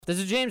This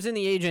is James and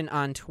the Agent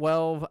on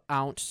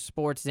 12-ounce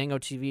Sports Zango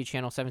TV,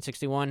 channel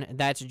 761.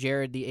 That's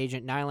Jared, the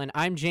Agent Nylund.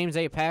 I'm James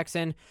A.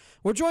 Paxson.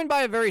 We're joined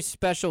by a very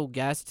special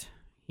guest.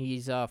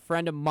 He's a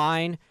friend of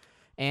mine,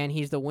 and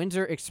he's the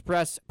Windsor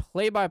Express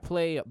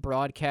play-by-play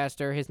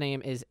broadcaster. His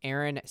name is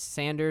Aaron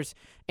Sanders.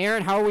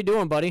 Aaron, how are we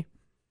doing, buddy?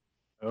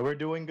 We're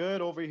doing good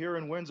over here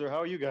in Windsor. How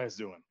are you guys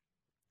doing?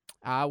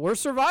 We're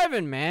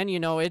surviving, man. You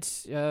know,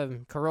 it's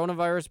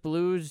coronavirus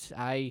blues.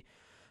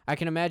 I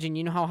can imagine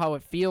you know how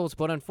it feels,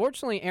 but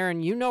unfortunately,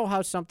 Aaron, you know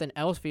how something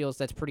else feels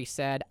that's pretty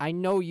sad. I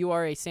know you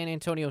are a San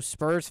Antonio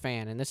Spurs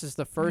fan, and this is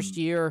the first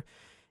year,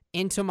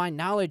 into my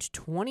knowledge,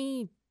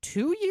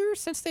 22 years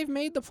since they've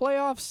made the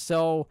playoffs,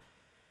 so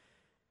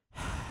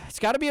it's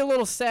got to be a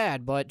little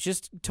sad, but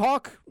just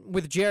talk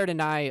with Jared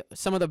and I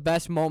some of the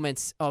best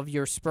moments of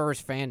your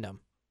Spurs fandom.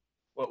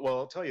 Well,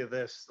 I'll tell you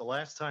this. The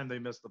last time they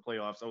missed the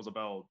playoffs, I was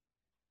about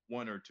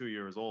 1 or 2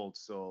 years old,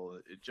 so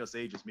it just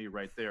ages me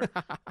right there.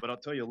 But I'll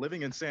tell you,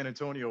 living in San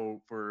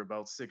Antonio for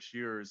about 6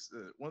 years,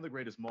 one of the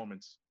greatest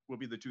moments will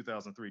be the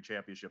 2003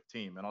 championship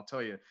team. And I'll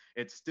tell you,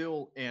 it's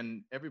still,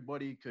 and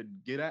everybody could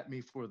get at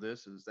me for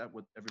this, is that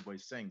what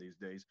everybody's saying these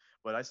days?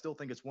 But I still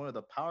think it's one of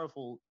the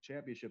powerful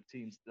championship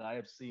teams that I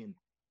have seen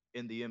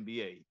in the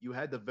NBA. You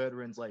had the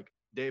veterans like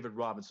David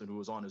Robinson, who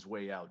was on his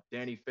way out,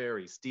 Danny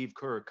Ferry, Steve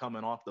Kerr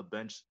coming off the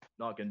bench,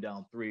 knocking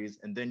down threes.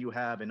 And then you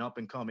have an up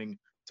and coming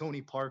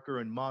Tony Parker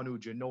and Manu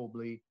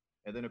Ginobili.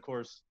 And then, of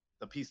course,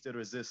 the piece de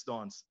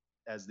resistance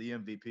as the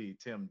MVP,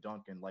 Tim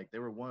Duncan. Like, they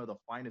were one of the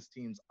finest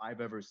teams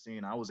I've ever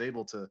seen. I was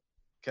able to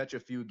catch a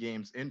few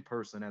games in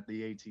person at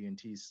the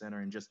AT&T Center,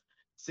 and just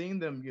seeing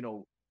them,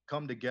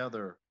 come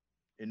together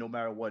and no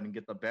matter what and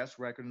get the best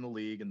record in the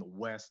league in the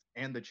West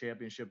and the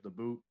championship to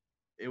boot.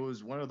 It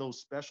was one of those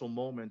special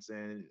moments,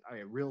 and I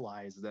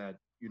realized that,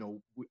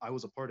 I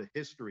was a part of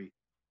history.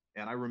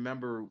 And I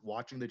remember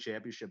watching the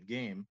championship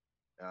game.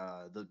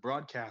 The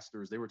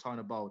broadcasters, they were talking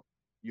about,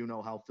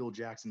 how Phil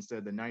Jackson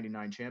said the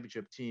 99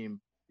 championship team,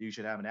 you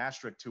should have an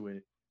asterisk to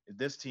it.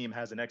 This team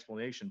has an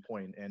explanation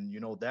point. And,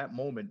 that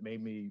moment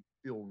made me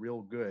feel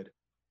real good.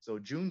 So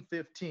June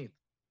 15th,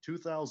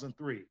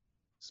 2003,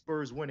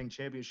 Spurs winning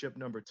championship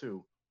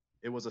 #2.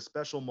 It was a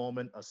special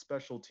moment, a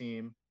special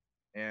team.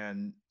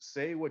 And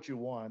say what you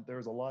want,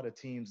 there's a lot of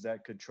teams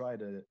that could try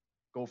to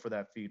go for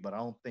that feat, but I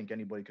don't think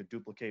anybody could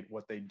duplicate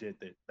what they did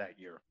that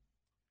year.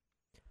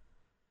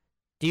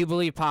 Do you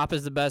believe Pop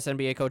is the best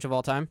NBA coach of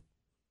all time?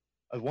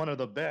 One of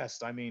the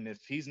best. I mean,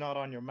 if he's not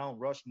on your Mount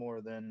Rushmore,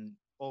 then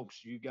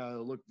folks, you got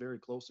to look very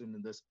close into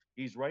this.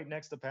 He's right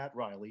next to Pat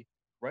Riley,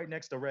 right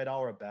next to Red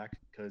Auerbach,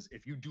 because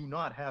if you do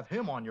not have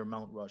him on your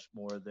Mount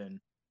Rushmore,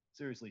 then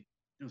seriously,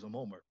 do some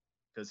homework,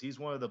 because he's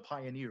one of the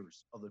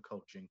pioneers of the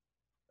coaching.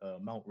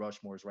 Mount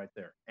Rushmore is right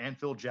there. And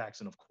Phil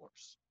Jackson, of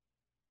course.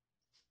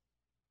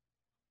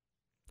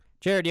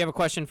 Jared, do you have a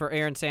question for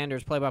Aaron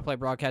Sanders, play-by-play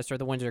broadcaster of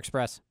the Windsor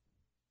Express?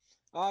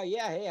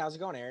 Yeah. Hey, how's it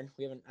going, Aaron?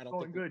 We haven't. I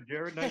don't think good,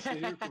 Jared. Nice to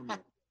hear from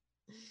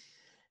you.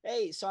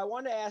 Hey, so I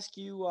wanted to ask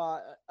you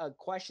a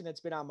question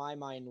that's been on my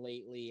mind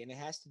lately, and it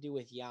has to do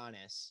with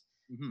Giannis.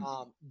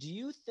 Mm-hmm. Do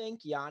you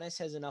think Giannis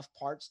has enough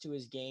parts to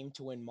his game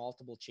to win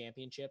multiple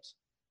championships?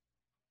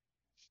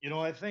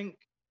 I think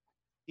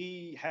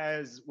he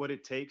has what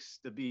it takes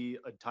to be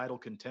a title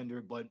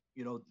contender, but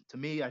to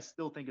me, I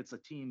still think it's a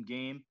team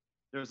game.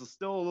 There's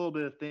still a little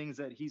bit of things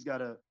that he's got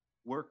to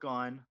work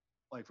on.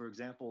 Like, for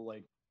example,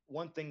 like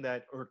one thing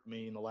that irked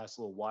me in the last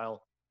little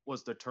while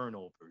was the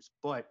turnovers.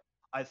 But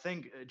I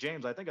think,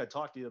 James, I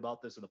talked to you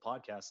about this in the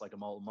podcast like a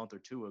month or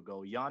two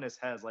ago. Giannis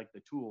has like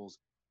the tools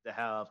to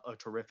have a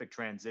terrific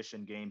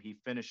transition game. He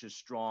finishes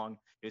strong.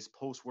 His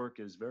post work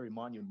is very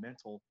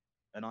monumental.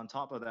 And on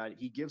top of that,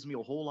 he gives me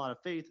a whole lot of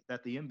faith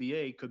that the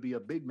NBA could be a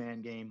big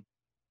man game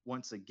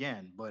once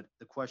again. But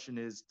the question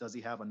is, does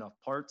he have enough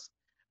parts?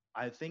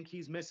 I think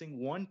he's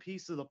missing one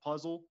piece of the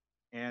puzzle,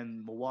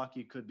 and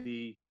Milwaukee could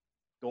be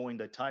going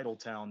to title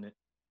town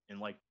in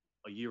like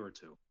a year or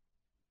two.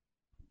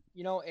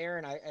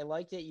 Aaron, I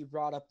like that you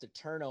brought up the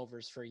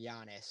turnovers for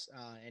Giannis.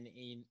 And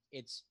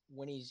it's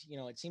when he's,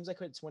 it seems like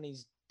it's when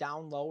he's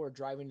down low or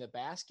driving the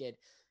basket,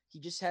 he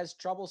just has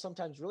trouble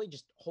sometimes really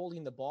just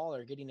holding the ball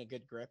or getting a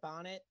good grip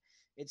on it,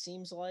 it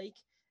seems like.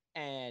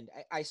 And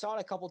I saw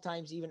it a couple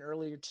times even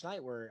earlier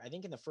tonight where I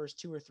think in the first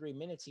 2 or 3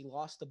 minutes, he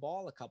lost the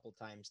ball a couple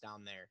times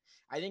down there.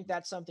 I think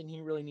that's something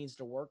he really needs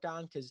to work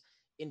on, because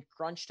in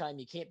crunch time,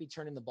 you can't be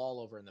turning the ball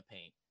over in the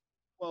paint.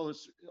 Well, it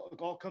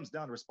all comes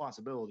down to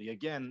responsibility.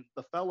 Again,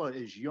 the fella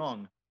is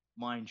young,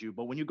 mind you,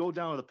 but when you go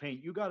down to the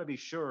paint, you got to be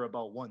sure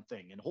about one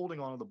thing, and holding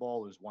on to the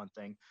ball is one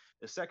thing.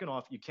 The second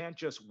off, you can't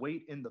just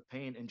wait in the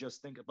paint and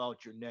just think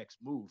about your next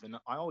move. And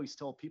I always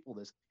tell people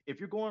this: if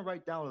you're going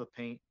right down to the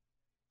paint,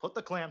 put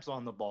the clamps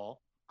on the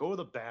ball, go to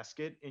the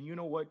basket, and you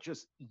know what?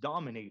 Just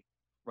dominate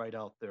right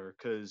out there,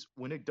 because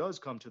when it does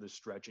come to the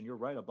stretch, and you're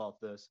right about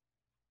this,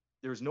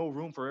 there's no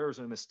room for errors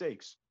and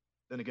mistakes.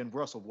 Then again,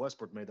 Russell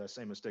Westbrook made that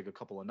same mistake a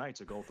couple of nights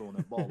ago, throwing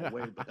that ball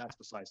away, but that's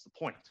besides the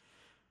point.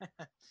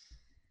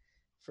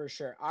 For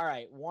sure. All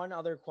right. One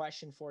other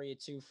question for you,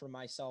 too, for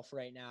myself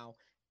right now.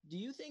 Do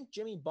you think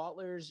Jimmy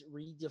Butler's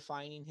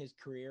redefining his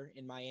career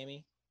in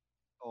Miami?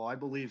 Oh, I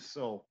believe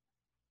so.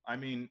 I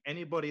mean,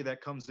 anybody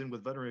that comes in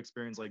with veteran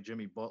experience like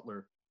Jimmy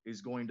Butler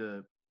is going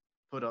to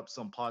put up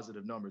some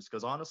positive numbers.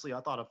 Because honestly,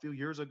 I thought a few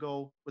years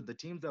ago with the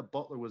teams that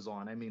Butler was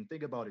on, I mean,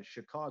 think about it,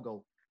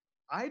 Chicago.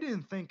 I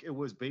didn't think it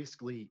was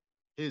basically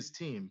his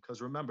team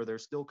because remember they're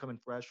still coming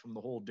fresh from the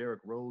whole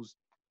Derrick Rose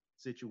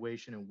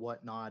situation and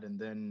whatnot, and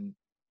then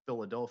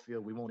Philadelphia.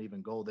 We won't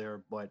even go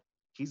there, but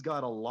he's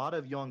got a lot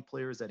of young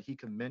players that he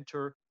can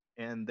mentor,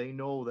 and they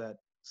know that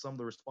some of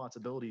the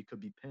responsibility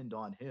could be pinned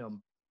on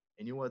him.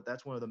 And you know what?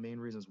 That's one of the main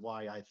reasons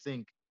why I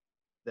think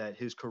that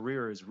his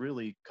career is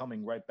really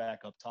coming right back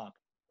up top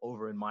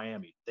over in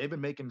Miami. They've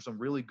been making some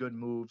really good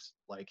moves.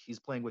 Like he's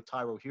playing with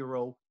Tyro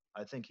Hero.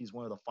 I think he's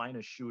one of the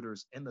finest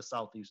shooters in the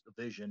Southeast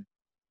Division.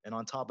 And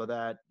on top of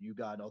that, you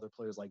got other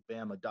players like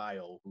Bam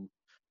Adebayo, who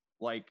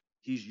like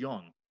he's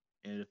young.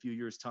 And in a few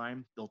years'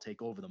 time, they'll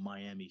take over the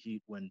Miami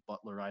Heat when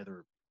Butler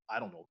either, I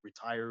don't know,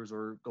 retires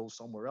or goes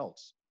somewhere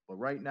else. But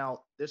right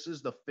now, this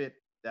is the fit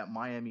that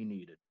Miami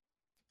needed.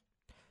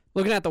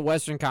 Looking at the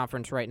Western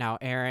Conference right now,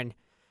 Aaron,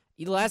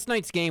 last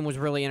night's game was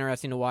really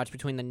interesting to watch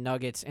between the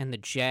Nuggets and the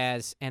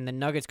Jazz, and the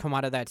Nuggets come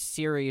out of that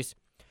series.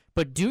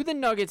 But do the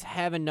Nuggets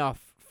have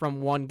enough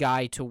from one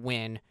guy to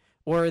win,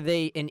 or are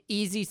they an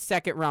easy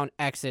second-round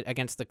exit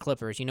against the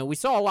Clippers? You know, we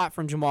saw a lot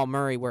from Jamal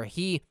Murray where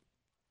he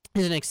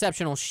is an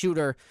exceptional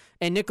shooter,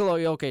 and Nikola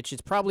Jokic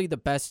is probably the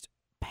best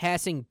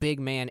passing big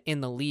man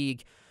in the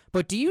league.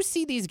 But do you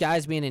see these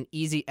guys being an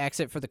easy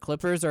exit for the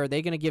Clippers, or are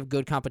they going to give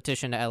good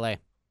competition to LA?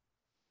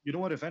 You know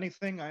what? If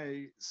anything,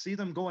 I see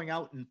them going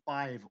out in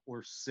 5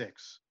 or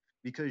 6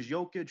 because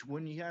Jokic,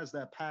 when he has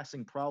that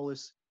passing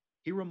prowess,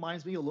 he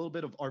reminds me a little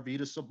bit of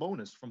Arvydas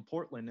Sabonis from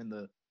Portland in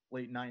the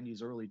late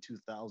 '90s, early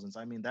 2000s.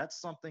 I mean,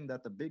 that's something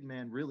that the big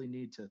man really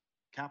need to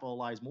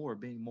capitalize more,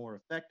 being more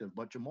effective.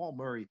 But Jamal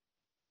Murray,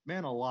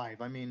 man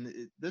alive, I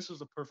mean, this was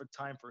a perfect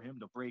time for him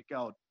to break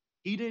out.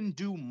 He didn't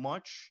do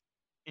much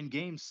in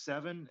Game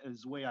 7,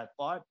 as the way I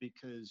thought,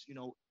 because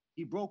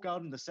he broke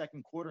out in the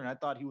second quarter, and I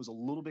thought he was a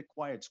little bit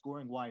quiet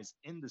scoring wise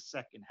in the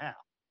second half.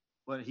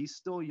 But he's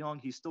still young.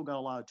 He's still got a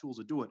lot of tools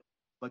to do it.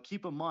 But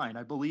keep in mind,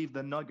 I believe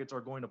the Nuggets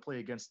are going to play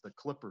against the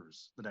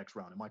Clippers the next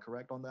round. Am I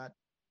correct on that?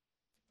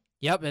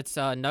 Yep, it's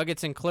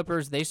Nuggets and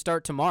Clippers. They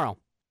start tomorrow.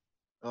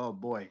 Oh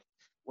boy.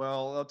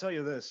 Well, I'll tell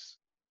you this: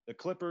 the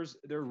Clippers,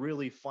 they're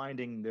really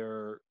finding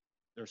their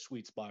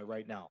sweet spot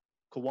right now.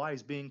 Kawhi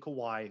is being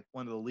Kawhi,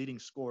 one of the leading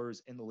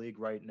scorers in the league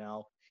right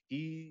now.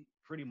 He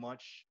pretty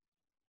much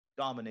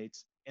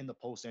dominates in the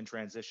post and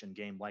transition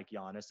game like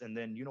Giannis. And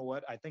then you know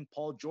what? I think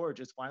Paul George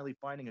is finally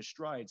finding his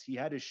strides. He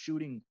had his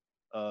shooting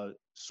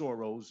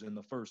sorrows in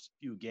the first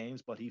few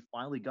games, but he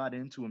finally got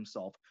into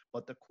himself.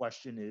 But the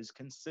question is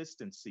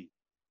consistency.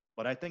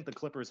 But I think the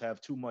Clippers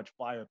have too much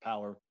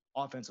firepower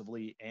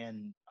offensively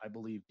and I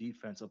believe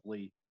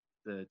defensively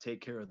to take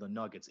care of the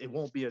Nuggets. It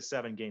won't be a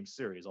 7 game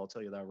series. I'll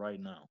tell you that right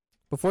now.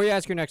 Before you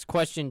ask your next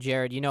question,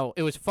 Jared, you know,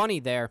 it was funny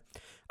there.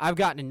 I've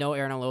gotten to know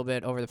Aaron a little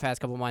bit over the past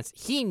couple months.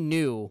 He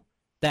knew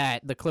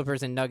that the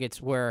Clippers and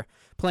Nuggets were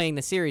playing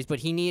the series, but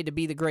he needed to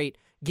be the great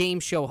game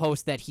show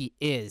host that he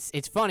is.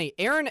 It's funny.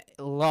 Aaron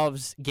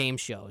loves game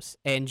shows,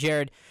 and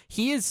Jared,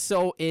 he is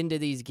so into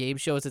these game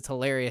shows. It's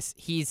hilarious.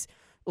 He's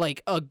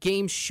like a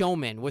game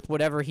showman with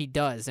whatever he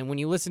does. And when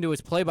you listen to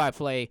his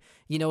play-by-play,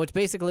 you know, it's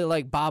basically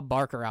like Bob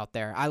Barker out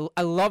there.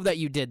 I love that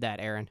you did that,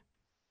 Aaron.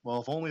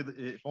 Well, if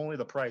only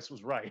the price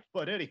was right.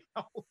 But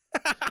anyhow,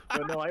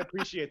 but no, I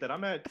appreciate that.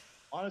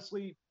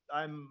 Honestly,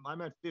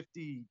 I'm at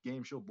 50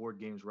 game show board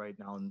games right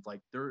now, and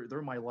like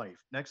they're my life.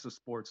 Next to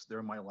sports,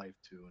 they're my life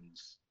too, and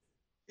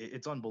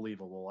it's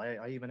unbelievable.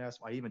 I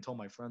even told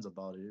my friends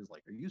about it. It's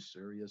like, are you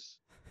serious?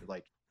 They're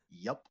like,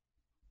 yep.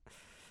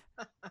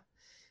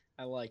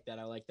 I like that.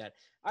 I like that.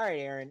 All right,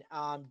 Aaron.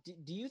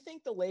 Do you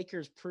think the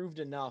Lakers proved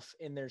enough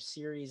in their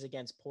series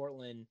against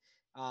Portland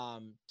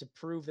to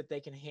prove that they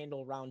can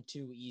handle round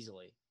two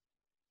easily?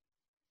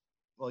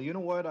 Well, you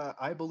know what?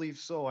 I believe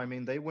so. I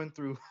mean, they went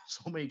through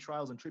so many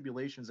trials and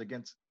tribulations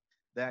against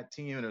that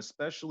team, and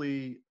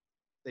especially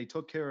they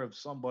took care of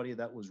somebody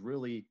that was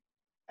really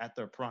at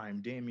their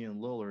prime,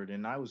 Damian Lillard.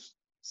 And I was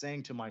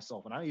saying to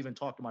myself, and I even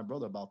talked to my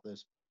brother about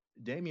this,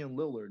 Damian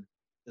Lillard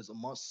is a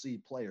must-see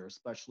player,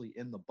 especially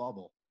in the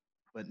bubble.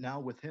 But now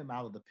with him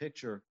out of the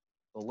picture,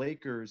 the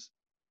Lakers,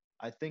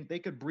 I think they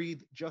could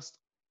breathe just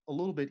a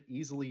little bit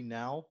easily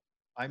now.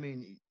 I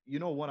mean, you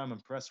know what I'm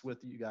impressed with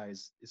you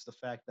guys is the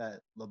fact that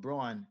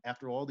LeBron,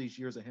 after all these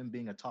years of him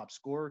being a top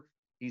scorer,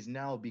 he's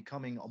now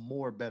becoming a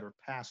more better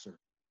passer.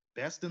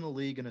 Best in the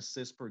league in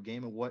assists per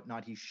game and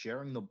whatnot. He's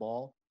sharing the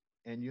ball.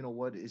 And you know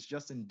what? It's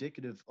just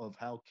indicative of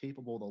how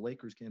capable the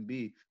Lakers can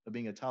be of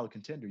being a title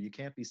contender. You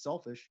can't be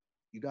selfish.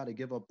 You got to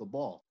give up the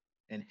ball.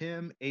 And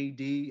him, AD,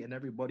 and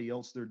everybody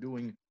else, they're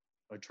doing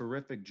a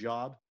terrific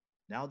job.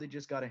 Now they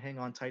just got to hang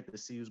on tight to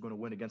see who's going to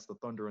win against the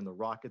Thunder and the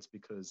Rockets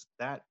because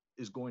that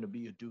is going to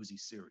be a doozy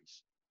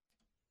series.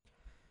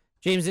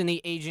 James and the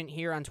Agent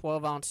here on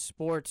 12 Ounce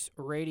Sports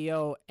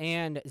Radio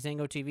and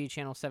Zango TV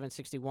channel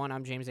 761.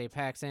 I'm James A.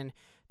 Paxson.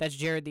 That's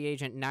Jared the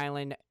Agent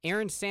Nylund.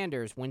 Aaron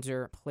Sanders,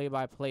 Windsor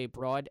play-by-play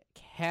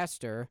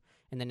broadcaster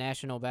in the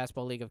National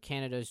Basketball League of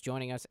Canada, is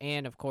joining us,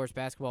 and, of course,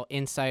 basketball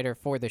insider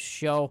for the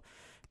show.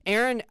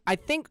 Aaron, I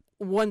think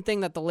one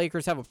thing that the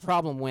Lakers have a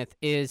problem with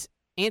is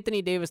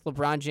Anthony Davis,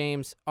 LeBron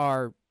James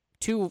are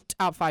two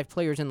top 5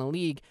 players in the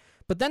league,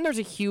 but then there's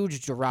a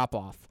huge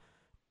drop-off.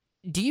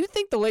 Do you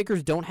think the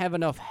Lakers don't have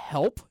enough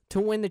help to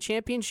win the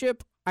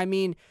championship? I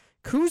mean,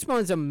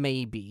 Kuzma's a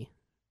maybe.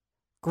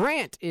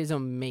 Grant is a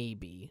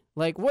maybe.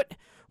 Like, what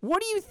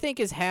do you think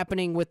is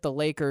happening with the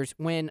Lakers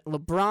when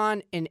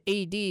LeBron and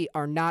AD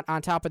are not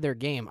on top of their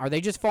game? Are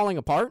they just falling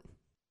apart?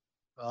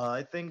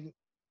 I think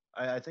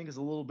it's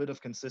a little bit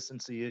of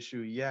consistency issue,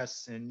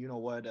 yes. And you know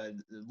what?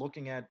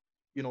 Looking at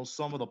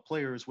some of the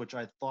players, which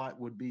I thought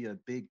would be a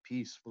big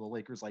piece for the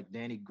Lakers, like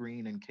Danny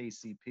Green and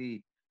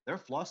KCP, they're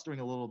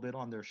flustering a little bit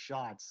on their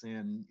shots,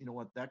 and you know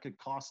what? That could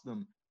cost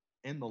them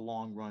in the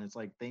long run. It's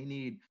like they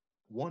need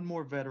one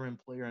more veteran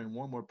player and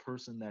one more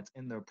person that's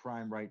in their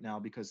prime right now.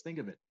 Because think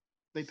of it,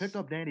 they picked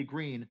up Danny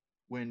Green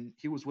when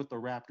he was with the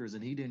Raptors,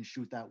 and he didn't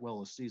shoot that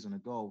well a season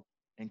ago.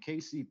 And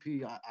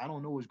KCP, I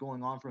don't know what's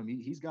going on for him.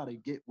 He's got to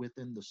get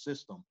within the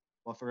system.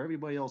 But for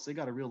everybody else, they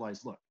got to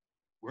realize, look,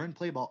 we're in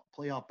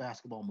playoff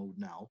basketball mode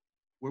now.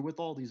 We're with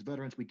all these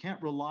veterans. We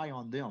can't rely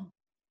on them.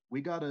 We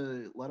got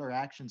to let our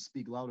actions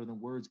speak louder than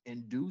words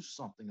and do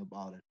something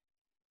about it.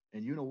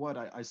 And you know what?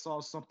 I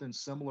saw something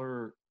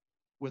similar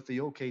with the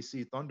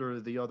OKC Thunder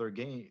the other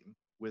game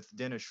with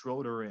Dennis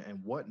Schroeder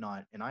and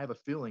whatnot. And I have a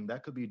feeling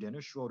that could be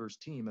Dennis Schroeder's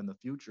team in the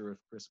future if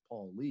Chris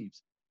Paul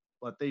leaves.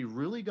 But they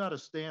really got to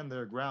stand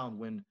their ground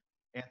when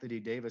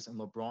Anthony Davis and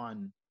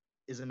LeBron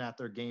isn't at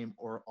their game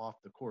or off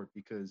the court,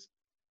 because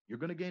you're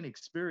going to gain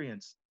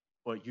experience,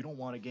 but you don't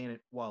want to gain it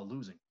while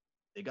losing.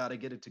 They got to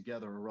get it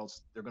together or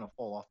else they're going to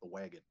fall off the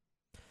wagon.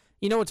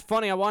 You know, it's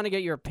funny. I want to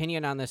get your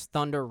opinion on this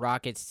Thunder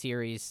Rockets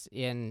series,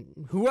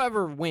 and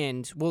whoever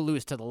wins will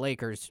lose to the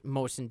Lakers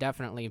most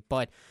indefinitely.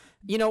 But,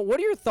 what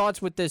are your thoughts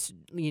with this,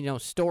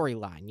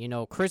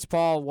 storyline? Chris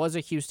Paul was a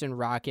Houston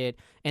Rocket,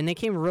 and they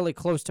came really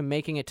close to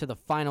making it to the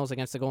finals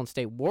against the Golden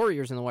State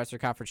Warriors in the Western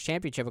Conference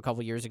Championship a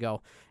couple years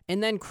ago.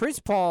 And then Chris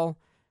Paul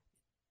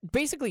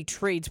basically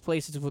trades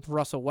places with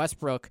Russell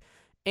Westbrook.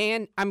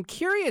 And I'm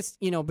curious,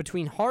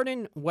 between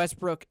Harden,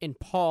 Westbrook, and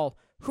Paul,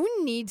 who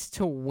needs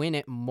to win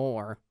it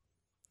more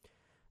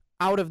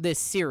out of this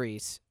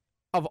series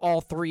of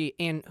all three,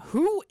 and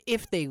who,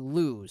 if they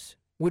lose,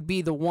 would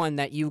be the one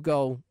that you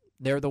go,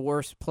 they're the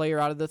worst player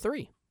out of the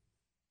three?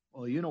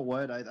 Well, you know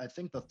what? I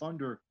think the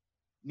Thunder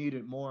need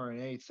it more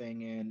than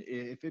anything. And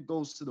if it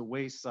goes to the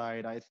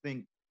wayside, I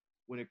think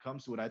when it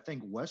comes to it, I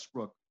think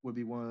Westbrook would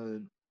be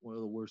one of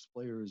the worst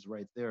players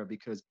right there,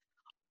 because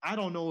I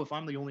don't know if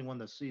I'm the only one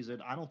that sees it.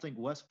 I don't think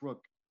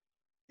Westbrook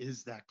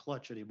is that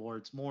clutch anymore.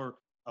 It's more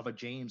of a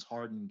James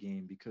Harden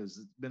game, because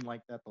it's been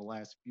like that the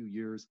last few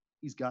years.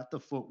 He's got the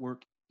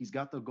footwork. He's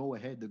got the go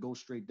ahead to go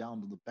straight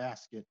down to the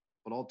basket.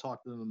 But I'll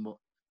talk to him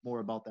more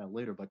about that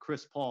later. But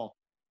Chris Paul,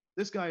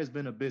 this guy has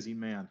been a busy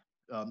man,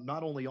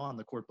 not only on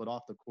the court but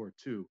off the court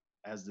too,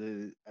 as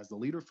the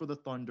leader for the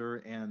Thunder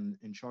and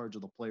in charge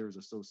of the Players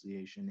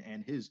Association.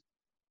 And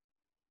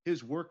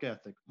his work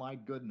ethic, my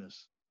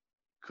goodness,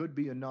 could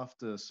be enough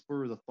to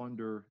spur the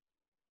Thunder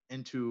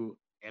into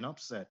an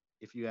upset,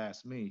 if you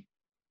ask me,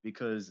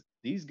 because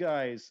these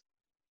guys,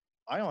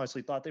 I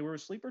honestly thought they were a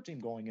sleeper team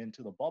going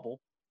into the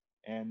bubble,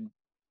 and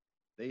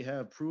they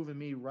have proven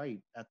me right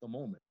at the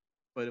moment.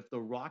 But if the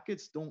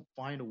Rockets don't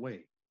find a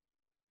way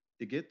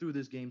to get through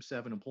this game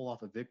 7 and pull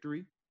off a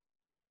victory,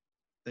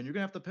 then you're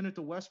gonna have to pin it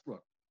to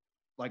Westbrook.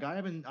 Like I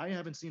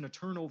haven't seen a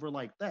turnover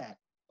like that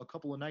a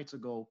couple of nights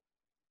ago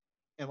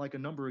in like a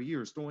number of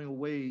years, throwing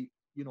away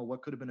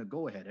what could have been a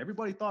go ahead.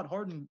 Everybody thought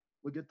Harden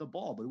would get the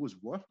ball, but it was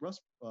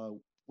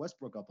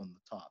Westbrook up on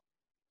the top.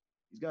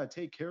 He's got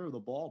to take care of the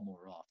ball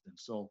more often.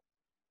 So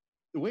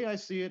the way I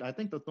see it, I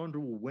think the Thunder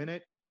will win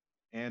it.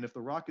 And if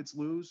the Rockets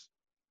lose,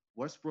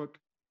 Westbrook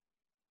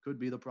could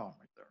be the problem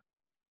right there.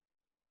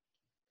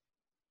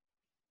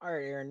 All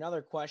right, Aaron,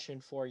 another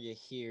question for you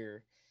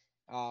here.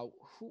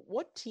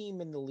 What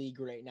team in the league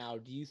right now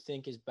do you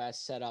think is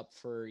best set up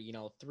for,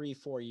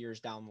 3-4 years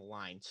down the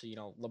line? So,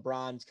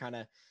 LeBron's kind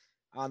of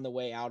on the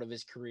way out of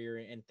his career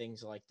and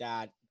things like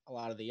that. A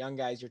lot of the young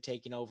guys are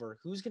taking over.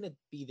 Who's going to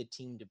be the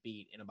team to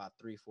beat in about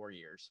 3-4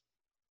 years?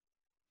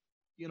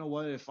 You know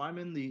what? If I'm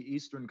in the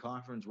Eastern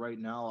Conference right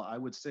now, I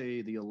would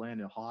say the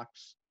Atlanta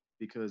Hawks,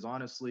 because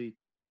honestly,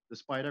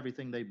 despite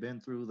everything they've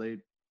been through,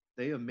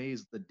 they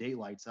amazed the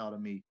daylights out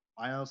of me.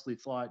 I honestly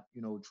thought,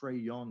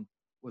 Trae Young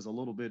was a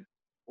little bit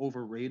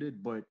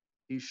overrated, but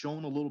he's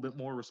shown a little bit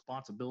more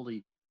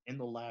responsibility in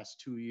the last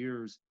 2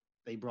 years.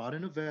 They brought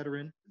in a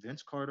veteran,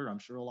 Vince Carter. I'm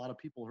sure a lot of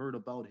people heard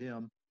about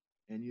him.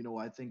 And,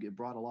 I think it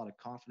brought a lot of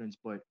confidence.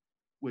 But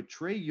with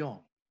Trae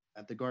Young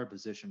at the guard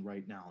position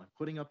right now and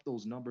putting up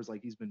those numbers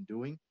like he's been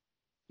doing,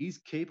 he's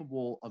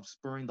capable of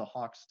spurring the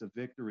Hawks to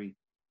victory.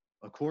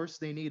 Of course,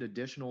 they need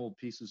additional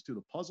pieces to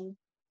the puzzle,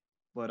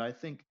 but I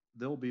think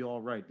they'll be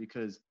all right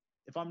because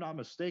if I'm not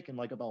mistaken,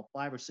 like about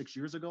 5 or 6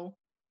 years ago,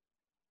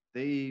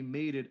 they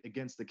made it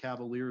against the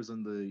Cavaliers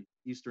in the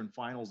Eastern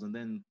Finals, and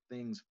then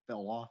things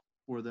fell off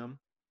for them.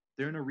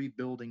 They're in a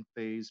rebuilding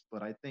phase,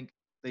 but I think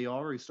they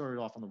already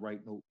started off on the right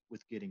note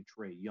with getting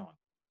Trey Young.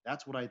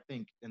 That's what I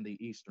think in the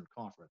Eastern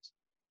Conference.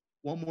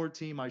 One more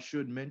team I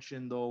should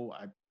mention, though,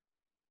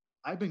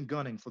 I've been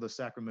gunning for the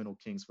Sacramento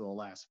Kings for the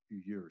last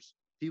few years.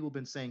 People have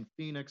been saying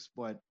Phoenix,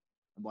 but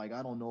I'm like,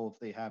 I don't know if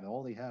they have it.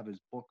 All they have is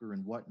Booker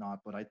and whatnot,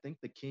 but I think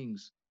the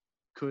Kings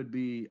could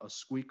be a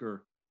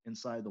squeaker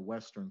inside the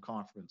Western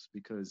Conference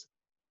because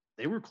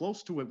they were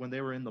close to it when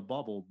they were in the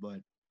bubble, but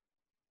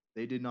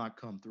they did not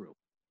come through.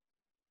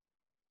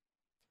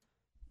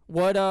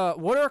 What are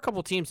a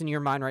couple teams in your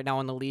mind right now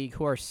in the league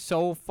who are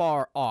so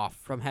far off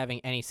from having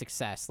any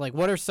success? Like,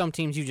 what are some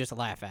teams you just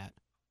laugh at?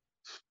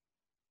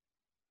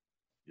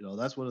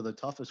 That's one of the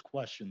toughest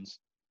questions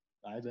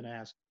I've been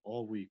asked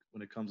all week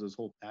when it comes to this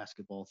whole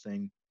basketball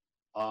thing.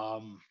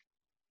 Um,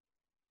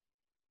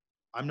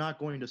 I'm not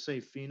going to say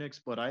Phoenix,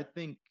 but I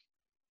think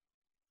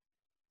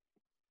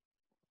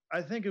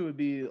it would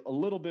be a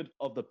little bit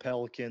of the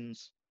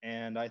Pelicans,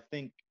 and I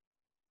think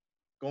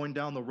going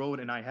down the road,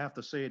 and I have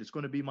to say it's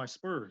going to be my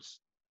Spurs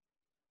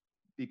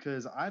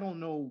because I don't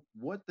know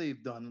what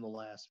they've done in the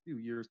last few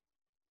years.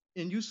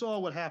 And you saw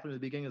what happened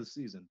at the beginning of the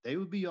season. They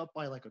would be up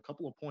by like a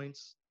couple of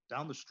points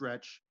down the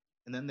stretch,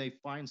 and then they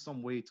find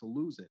some way to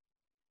lose it.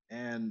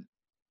 And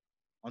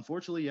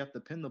unfortunately, you have to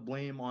pin the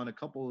blame on a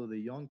couple of the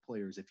young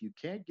players. If you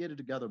can't get it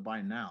together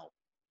by now,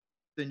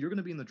 then you're going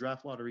to be in the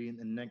draft lottery in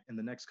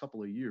the next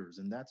couple of years.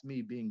 And that's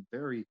me being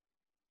very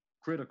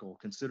critical,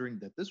 considering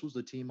that this was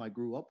the team I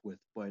grew up with.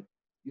 But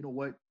you know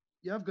what?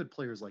 You have good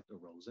players like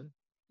DeRozan.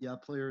 You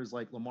have players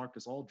like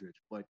LaMarcus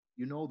Aldridge, but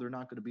they're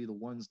not going to be the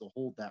ones to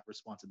hold that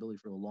responsibility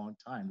for a long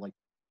time. Like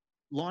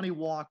Lonnie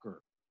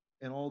Walker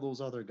and all those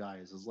other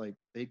guys is like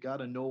they got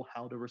to know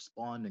how to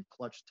respond in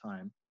clutch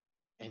time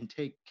and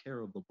take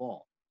care of the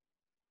ball.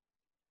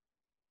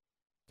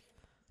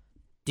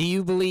 Do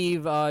you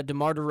believe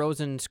DeMar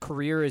DeRozan's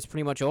career is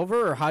pretty much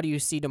over, or how do you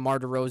see DeMar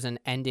DeRozan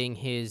ending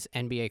his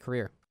NBA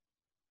career?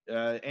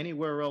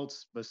 Anywhere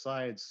else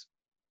besides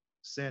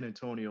San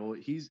Antonio,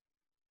 he's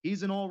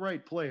an all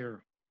right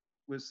player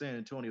with San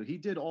Antonio. He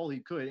did all he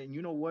could, and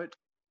you know what?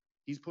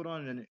 He's put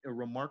on a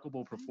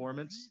remarkable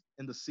performance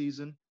in the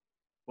season.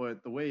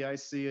 But the way I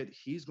see it,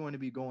 he's going to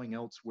be going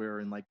elsewhere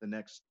in like the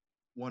next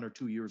 1 or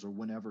 2 years or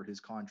whenever his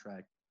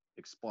contract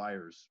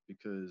expires,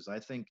 because I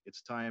think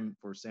it's time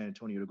for San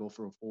Antonio to go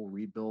for a full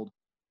rebuild.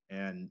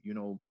 And,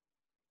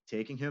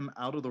 taking him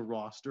out of the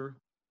roster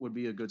would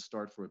be a good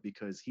start for it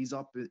because he's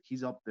up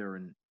there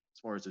in as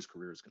far as his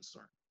career is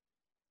concerned.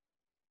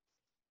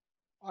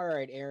 All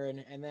right,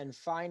 Aaron, and then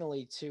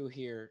finally too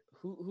here,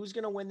 who's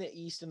going to win the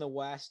East and the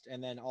West,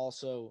 and then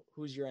also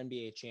who's your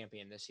NBA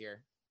champion this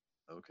year?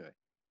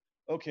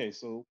 Okay,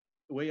 so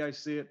the way I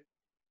see it,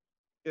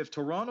 if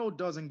Toronto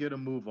doesn't get a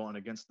move on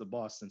against the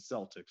Boston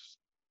Celtics,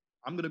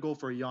 I'm going to go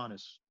for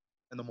Giannis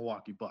and the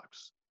Milwaukee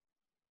Bucks.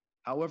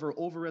 However,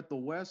 over at the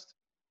West,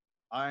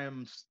 I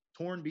am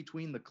torn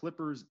between the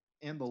Clippers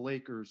and the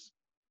Lakers.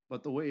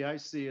 But the way I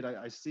see it,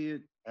 I see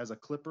it as a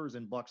Clippers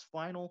and Bucks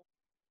final,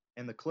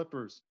 and the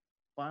Clippers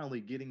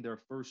finally getting their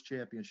first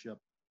championship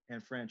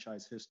in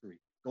franchise history.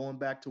 Going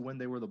back to when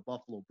they were the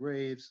Buffalo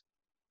Braves,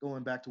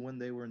 going back to when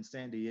they were in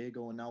San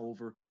Diego, and now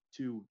over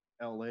to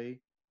LA.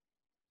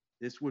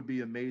 This would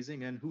be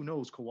amazing. And who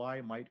knows,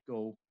 Kawhi might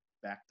go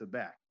back to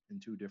back in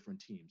two different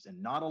teams.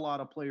 And not a lot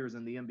of players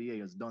in the NBA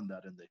has done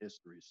that in the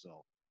history.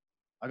 So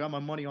I got my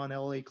money on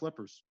LA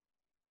Clippers.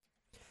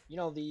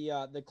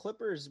 The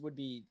Clippers would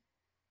be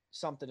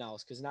something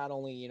else because not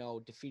only,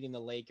 defeating the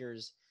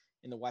Lakers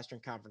in the Western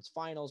Conference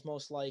Finals,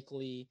 most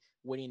likely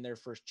winning their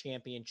first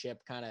championship,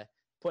 kind of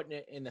putting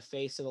it in the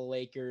face of the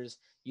Lakers.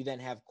 You then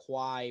have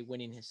Kawhi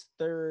winning his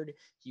third.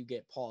 You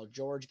get Paul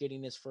George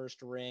getting his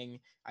first ring.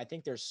 I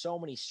think there's so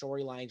many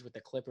storylines with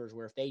the Clippers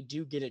where if they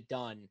do get it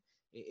done,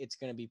 it's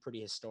going to be pretty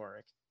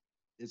historic.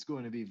 It's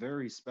going to be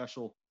very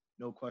special,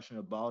 no question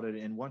about it.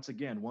 And once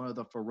again, one of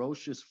the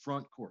ferocious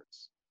front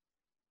courts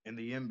in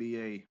the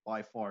NBA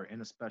by far,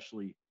 and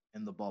especially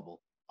in the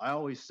bubble. I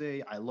always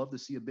say I love to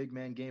see a big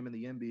man game in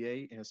the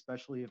NBA, and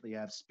especially if they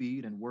have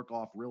speed and work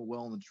off real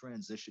well in the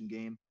transition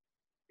game.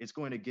 It's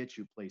going to get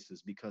you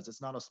places because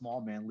it's not a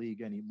small man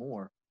league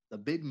anymore. The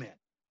big men,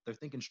 they're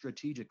thinking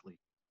strategically.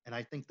 And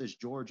I think this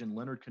George and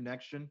Leonard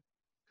connection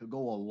could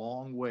go a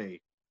long way,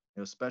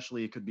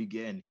 especially it could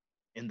begin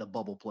in the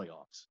bubble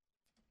playoffs.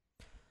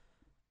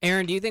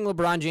 Aaron, do you think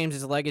LeBron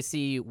James's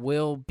legacy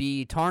will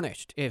be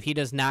tarnished if he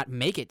does not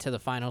make it to the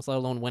finals, let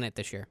alone win it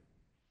this year?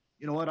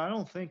 You know what? I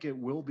don't think it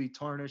will be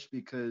tarnished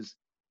because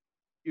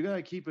you got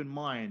to keep in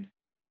mind,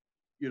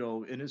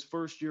 in his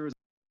first year.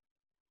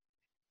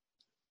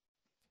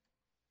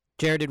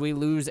 Jared, did we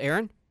lose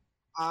Aaron?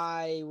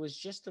 I was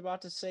just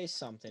about to say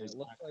something. It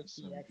looked like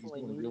he's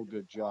doing a real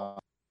good job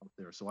up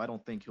there, so I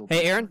don't think he'll.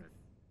 Hey, Aaron?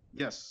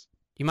 Yes.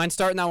 You mind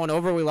starting that one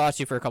over? We lost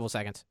you for a couple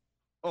seconds.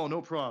 Oh,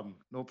 no problem.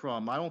 No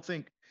problem. I don't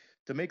think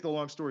to make the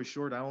long story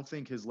short, I don't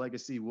think his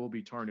legacy will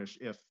be tarnished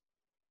if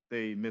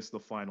they miss the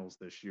finals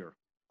this year.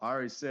 I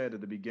already said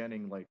at the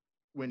beginning, like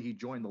when he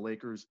joined the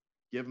Lakers,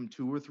 give him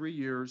 2 or 3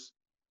 years,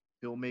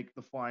 he'll make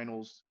the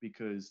finals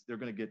because they're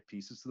going to get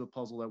pieces to the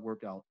puzzle that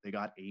work out. They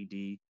got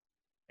AD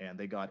and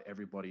they got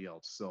everybody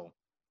else. So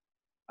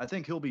I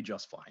think he'll be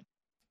just fine.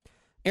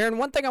 Aaron,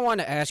 one thing I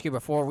wanted to ask you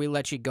before we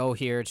let you go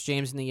here. It's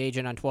James and the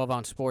Agent on 12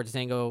 Ounce Sports,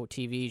 Zango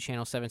TV,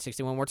 Channel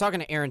 761. We're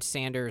talking to Aaron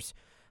Sanders,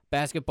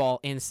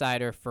 basketball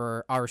insider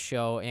for our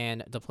show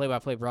and the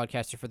play-by-play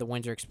broadcaster for the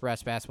Windsor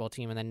Express basketball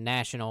team and the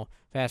National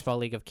Basketball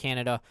League of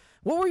Canada.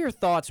 What were your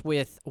thoughts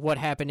with what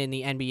happened in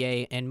the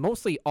NBA and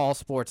mostly all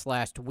sports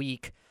last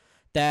week,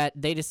 that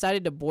they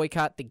decided to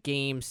boycott the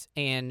games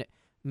and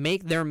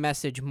make their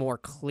message more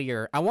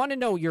clear? I want to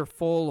know your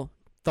full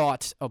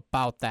thoughts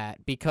about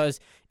that, because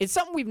it's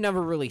something we've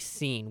never really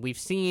seen. We've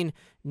seen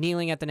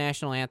kneeling at the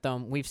national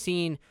anthem. We've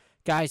seen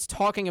guys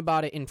talking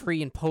about it in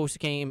pre and post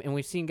game, and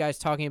we've seen guys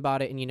talking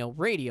about it in,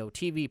 radio,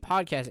 TV,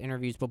 podcast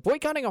interviews, but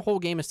boycotting a whole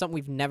game is something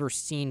we've never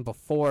seen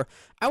before.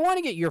 I want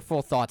to get your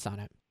full thoughts on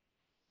it.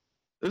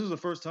 This is the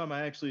first time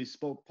I actually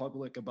spoke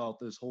public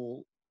about this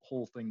whole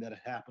thing that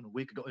had happened a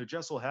week ago. It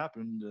just so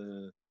happened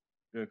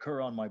to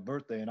occur on my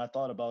birthday, and I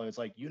thought about it. It's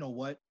like, you know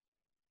what?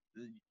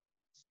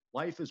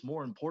 Life is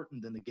more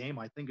important than the game.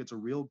 I think it's a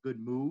real good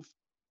move.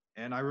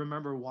 And I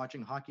remember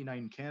watching Hockey Night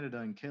in Canada,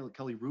 and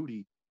Kelly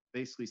Rudy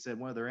basically said,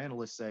 one of their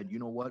analysts said, you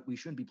know what? We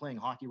shouldn't be playing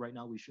hockey right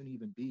now. We shouldn't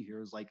even be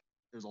here. It's like,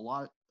 there's a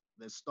lot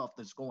of stuff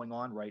that's going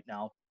on right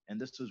now, and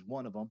this is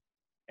one of them.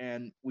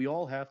 And we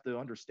all have to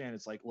understand,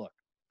 it's like, look,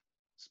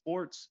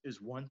 sports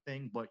is one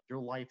thing, but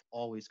your life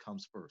always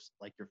comes first,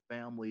 like your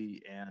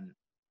family and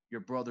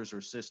your brothers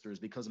or sisters.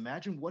 Because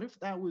imagine, what if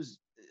that was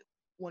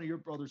one of your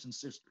brothers and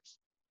sisters?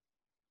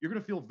 You're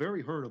going to feel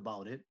very hurt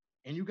about it,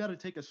 and you got to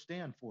take a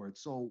stand for it.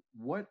 So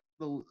what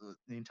the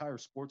entire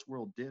sports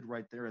world did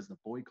right there as the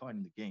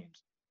boycotting the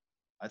games,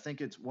 I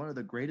think it's one of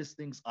the greatest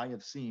things I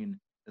have seen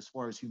as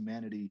far as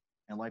humanity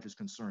and life is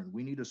concerned.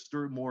 We need to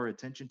stir more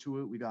attention to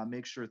it. We got to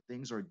make sure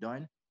things are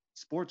done.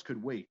 Sports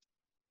could wait,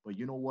 but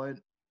you know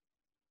what?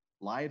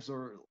 Lives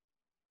are,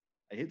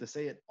 I hate to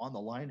say it, on the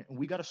line, and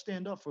we got to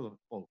stand up for the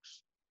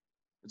folks.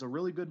 It's a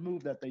really good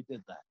move that they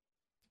did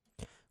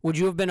that. Would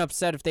you have been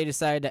upset if they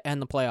decided to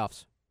end the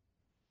playoffs?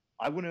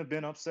 I wouldn't have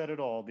been upset at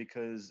all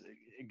because,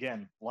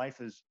 again,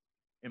 life is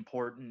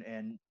important.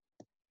 And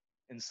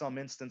in some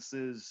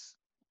instances,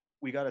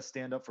 we got to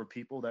stand up for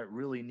people that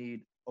really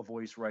need a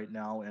voice right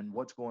now. And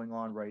what's going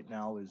on right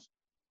now is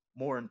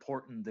more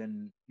important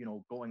than,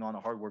 going on a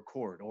hardware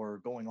court or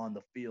going on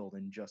the field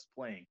and just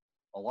playing.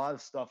 A lot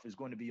of stuff is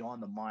going to be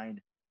on the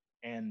mind,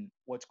 and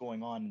what's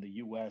going on in the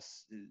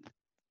U.S.,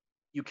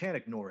 you can't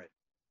ignore it.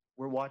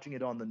 We're watching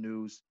it on the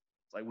news.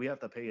 It's like we have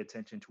to pay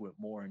attention to it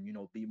more and,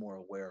 be more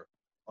aware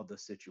of the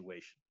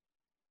situation.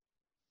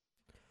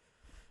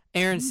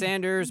 Aaron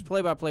Sanders,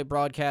 play-by-play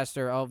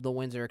broadcaster of the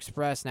Windsor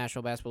Express,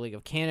 National Basketball League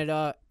of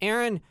Canada.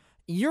 Aaron,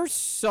 you're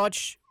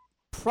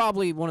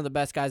probably one of the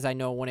best guys I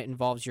know when it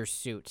involves your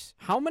suits.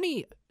 How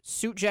many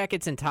suit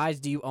jackets and ties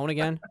do you own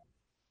again?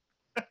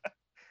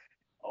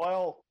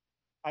 Well,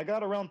 I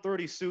got around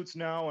 30 suits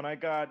now, and I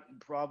got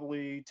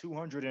probably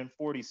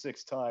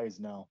 246 ties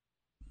now.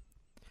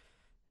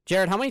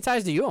 Jared, how many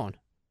ties do you own?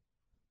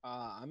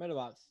 I'm at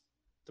about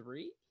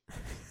 3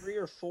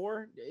 or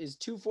 4. Is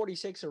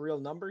 246 a real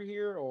number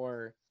here,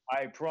 or?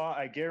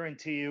 I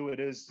guarantee you it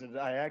is.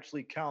 I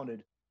actually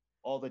counted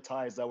all the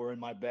ties that were in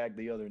my bag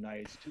the other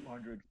night. It's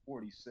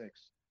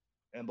 246.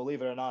 And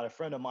believe it or not,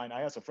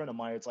 I asked a friend of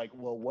mine, it's like,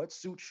 well, what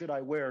suit should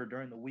I wear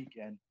during the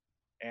weekend?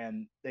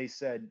 And they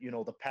said,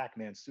 the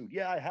Pac-Man suit.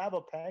 Yeah, I have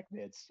a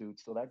Pac-Man suit,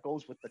 so that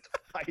goes with the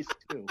ties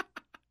too.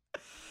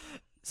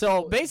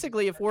 So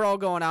basically, if we're all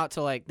going out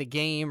to like the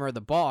game or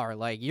the bar,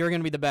 like you're going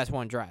to be the best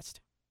one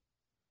dressed.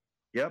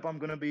 Yep, I'm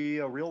going to be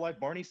a real-life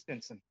Barney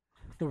Stinson.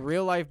 The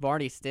real-life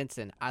Barney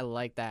Stinson. I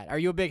like that. Are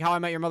you a big How I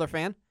Met Your Mother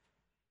fan?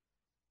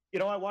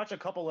 I watch a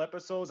couple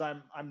episodes.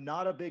 I'm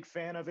not a big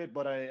fan of it,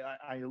 but I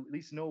at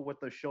least know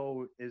what the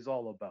show is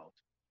all about.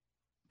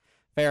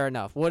 Fair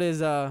enough. What is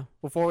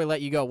before we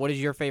let you go, what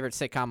is your favorite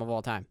sitcom of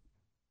all time?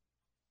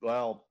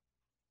 Well,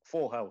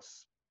 Full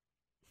House.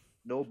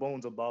 No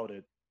bones about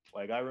it.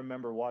 Like, I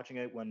remember watching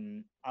it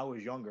when I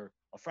was younger.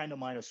 A friend of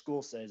mine at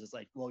school says, it's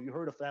like, well, you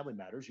heard of Family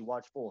Matters. You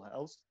watch Full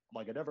House? I'm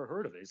like, I never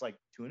heard of it. He's like,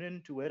 tune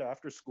into it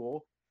after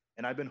school.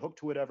 And I've been hooked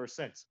to it ever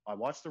since. I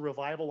watched the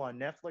revival on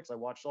Netflix. I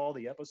watched all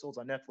the episodes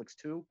on Netflix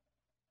too.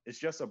 It's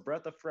just a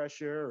breath of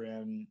fresh air,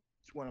 and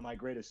it's one of my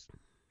greatest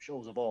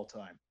shows of all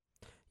time.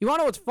 You want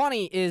to know what's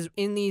funny is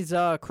in these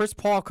Chris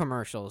Paul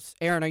commercials.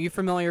 Aaron, are you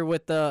familiar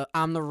with the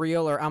I'm the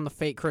real or I'm the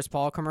fake Chris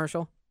Paul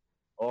commercial?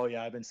 Oh,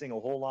 yeah, I've been seeing a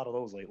whole lot of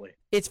those lately.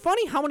 It's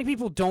funny how many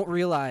people don't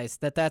realize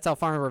that that's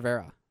Alfaro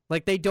Rivera.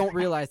 Like, they don't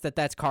realize that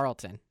that's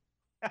Carlton.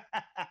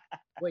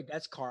 Wait,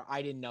 that's Carl.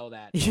 I didn't know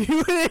that.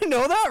 You didn't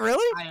know that,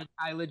 really?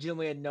 I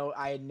legitimately had no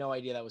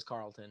idea that was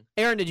Carlton.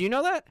 Aaron, did you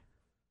know that?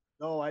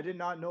 No, I did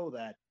not know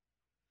that.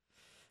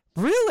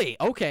 Really?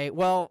 Okay,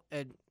 well,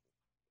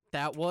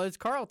 That was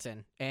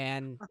Carlton.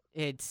 And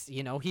it's,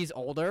 he's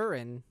older,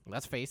 and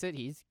let's face it,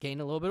 he's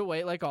gained a little bit of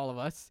weight like all of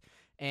us,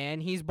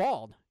 and he's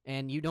bald.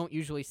 And you don't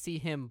usually see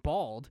him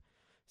bald.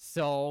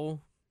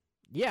 So,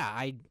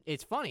 yeah,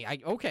 it's funny.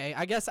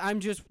 I guess I'm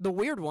just the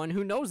weird one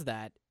who knows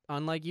that,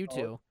 unlike you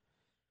two.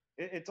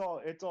 It's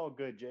all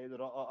good, Jay.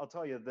 But I'll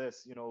tell you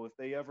this, if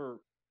they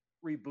ever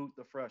reboot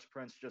the Fresh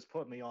Prince, just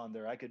put me on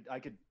there. I could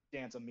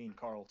dance a mean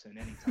Carlton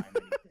anytime.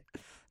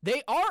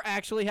 They are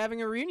actually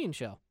having a reunion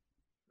show.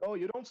 Oh,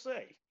 you don't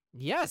say.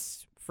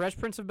 Yes, Fresh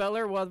Prince of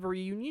Bel-Air will have a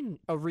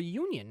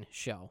reunion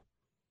show.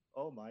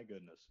 Oh my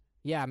goodness.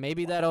 Yeah,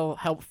 maybe that'll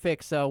help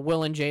fix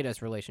Will and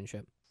Jada's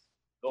relationship.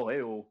 Oh,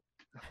 hey, oh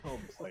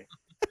boy.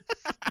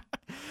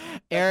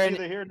 Aaron,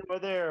 neither here nor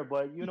there,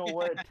 but you know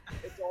what?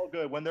 It's all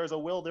good. When there's a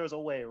will, there's a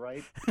way,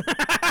 right?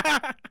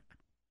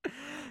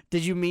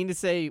 Did you mean to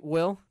say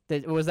Will?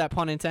 Was that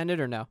pun intended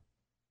or no?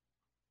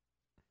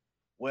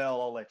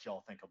 Well, I'll let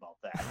y'all think about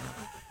that.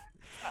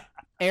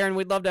 Aaron,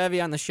 we'd love to have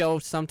you on the show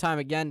sometime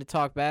again to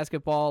talk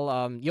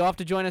basketball. You'll have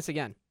to join us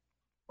again.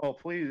 Oh,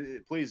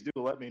 please do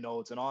let me know.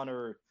 It's an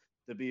honor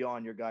to be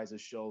on your guys'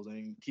 shows,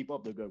 and keep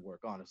up the good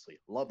work, honestly.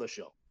 Love the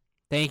show.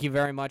 Thank you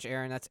very much,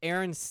 Aaron. That's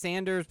Aaron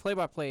Sanders,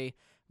 play-by-play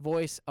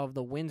voice of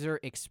the Windsor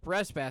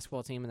Express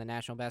basketball team in the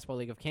National Basketball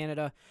League of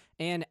Canada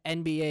and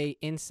NBA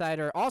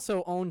insider.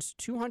 Also owns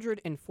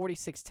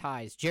 246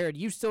 ties. Jared,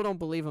 you still don't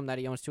believe him that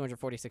he owns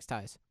 246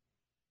 ties.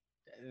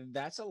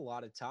 That's a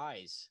lot of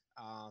ties.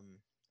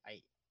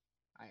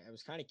 I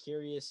was kind of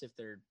curious if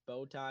they're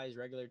bow ties,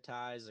 regular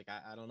ties. Like,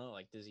 I don't know.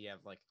 Like, does he have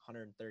like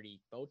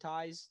 130 bow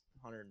ties,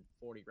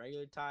 140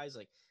 regular ties?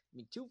 Like,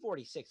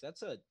 246,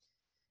 that's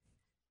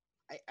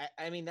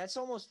I mean, that's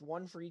almost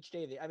one for each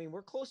day.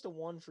 We're close to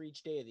one for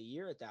each day of the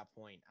year at that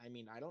point.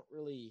 I don't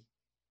really,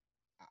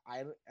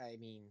 I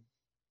mean,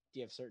 do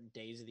you have certain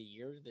days of the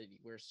year that you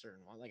wear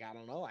certain ones? Like, I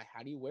don't know.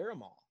 How do you wear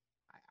them all?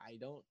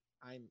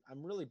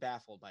 I'm really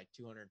baffled by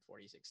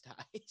 246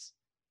 ties.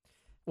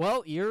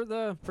 Well, you're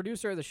the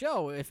producer of the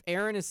show. If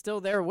Aaron is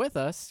still there with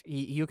us,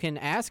 you can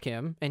ask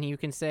him, and you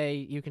can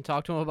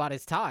talk to him about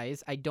his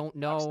ties. I don't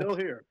know. I'm still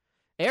here.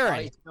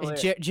 Aaron,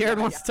 Jared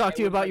wants to talk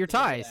to you about your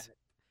ties.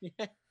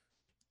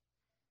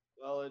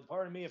 Well,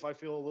 pardon me if I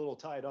feel a little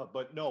tied up,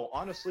 but no,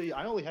 honestly,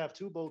 I only have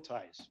 2 bow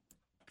ties.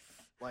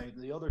 Like,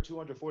 the other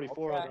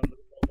 244 are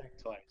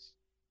neckties.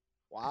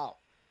 Wow.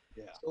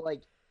 Yeah. So,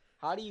 like,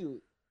 how do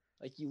you...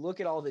 Like, you look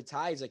at all the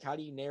ties, like, how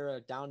do you narrow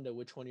it down to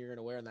which one you're going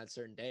to wear on that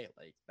certain day?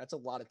 Like, that's a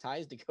lot of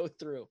ties to go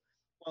through.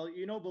 Well,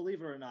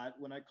 believe it or not,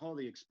 when I call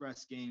the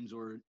express games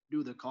or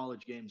do the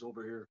college games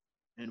over here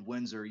in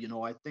Windsor,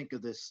 I think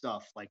of this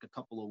stuff like a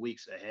couple of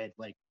weeks ahead.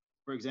 Like,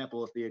 for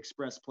example, if the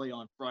express play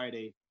on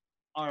Friday,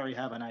 I already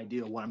have an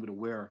idea what I'm going to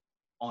wear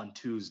on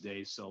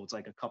Tuesday. So it's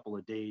like a couple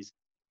of days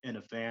in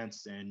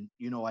advance. And,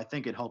 I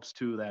think it helps,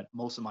 too, that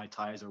most of my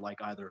ties are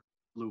like either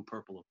blue,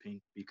 purple, or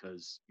pink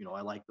because, I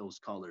like those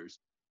colors.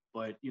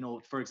 But,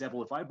 for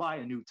example, if I buy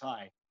a new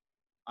tie,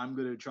 I'm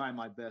going to try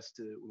my best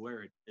to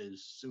wear it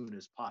as soon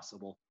as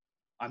possible.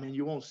 I mean,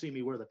 you won't see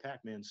me wear the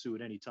Pac-Man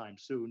suit anytime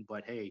soon,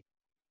 but hey,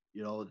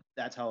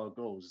 that's how it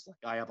goes. Like,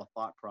 I have a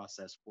thought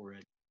process for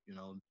it,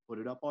 put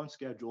it up on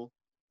schedule,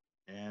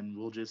 and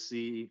we'll just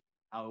see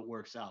how it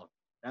works out.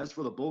 As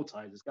for the bow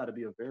ties, it's got to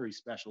be a very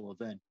special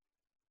event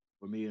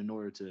for me in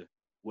order to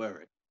wear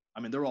it. I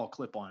mean, they're all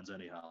clip-ons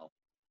anyhow,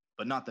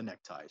 but not the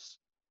neckties.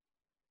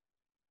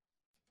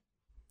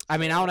 I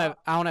mean, I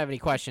don't have any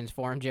questions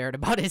for him, Jared,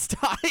 about his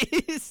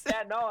ties.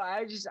 Yeah, no,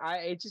 it's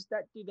just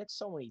that, dude, that's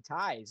so many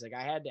ties. Like,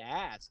 I had to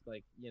ask,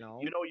 like,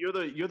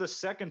 you're the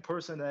second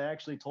person that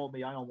actually told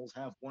me I almost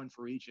have one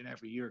for each and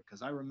every year.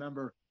 Cause I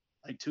remember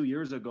like 2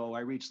 years ago,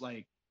 I reached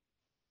like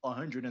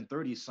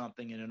 130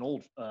 something, and an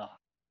old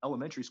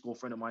elementary school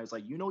friend of mine is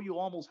like, you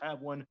almost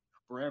have one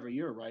for every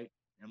year, right?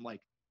 And I'm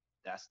like,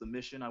 that's the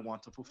mission I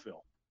want to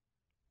fulfill.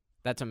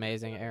 That's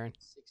amazing, Aaron.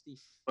 65.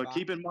 But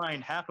keep in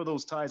mind, half of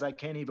those ties I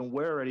can't even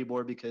wear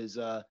anymore because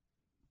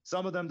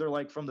some of them, they're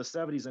like from the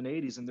 70s and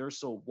 80s, and they're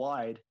so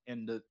wide.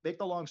 And to make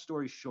the long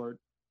story short,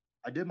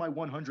 I did my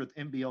 100th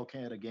NBL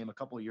Canada game a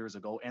couple of years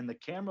ago, and the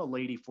camera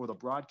lady for the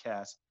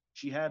broadcast,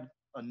 she had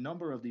a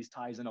number of these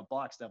ties in a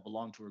box that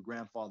belonged to her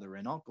grandfather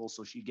and uncle,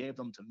 so she gave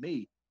them to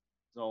me.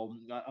 So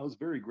I was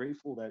very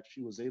grateful that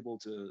she was able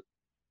to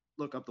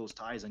look up those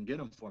ties and get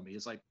them for me.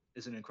 It's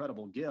an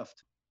incredible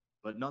gift.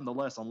 But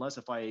nonetheless, unless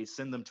if I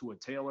send them to a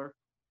tailor,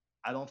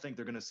 I don't think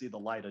they're going to see the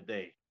light of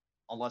day,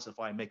 unless if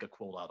I make a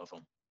quilt out of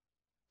them.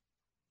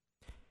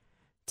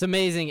 It's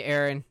amazing,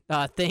 Aaron.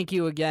 Thank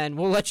you again.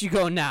 We'll let you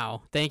go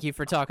now. Thank you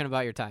for talking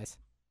about your ties.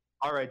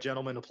 All right,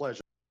 gentlemen, a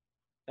pleasure.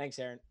 Thanks,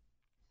 Aaron.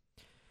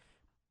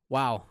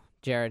 Wow,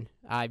 Jared.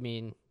 I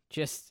mean,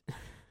 just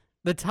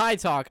the tie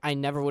talk I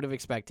never would have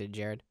expected,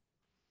 Jared.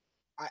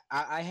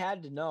 I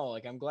had to know.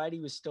 Like, I'm glad he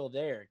was still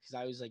there because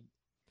I was like,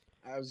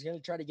 I was going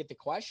to try to get the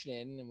question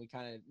in, and we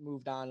kind of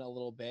moved on a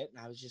little bit.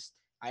 And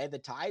I had the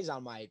ties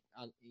on my,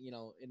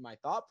 in my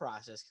thought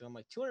process. Cause I'm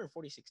like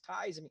 246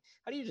 ties. I mean,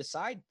 how do you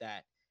decide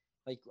that?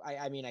 Like,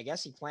 I mean, I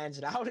guess he plans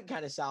it out. It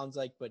kind of sounds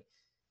like, but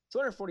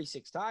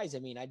 246 ties. I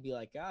mean, I'd be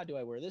like, do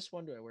I wear this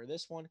one? Do I wear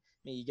this one? I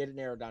mean, you get it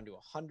narrowed down to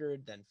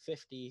 100, then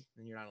 50,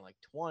 then you're down to like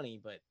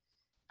 20, but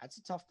that's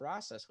a tough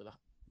process with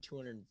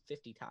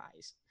 250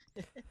 ties.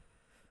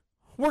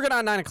 Working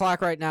on 9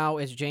 o'clock right now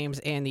is James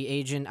and the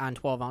Agent on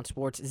 12 Ounce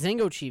Sports,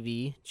 Zingo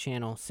TV,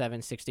 channel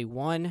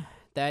 761.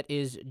 That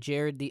is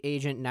Jared, the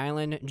Agent,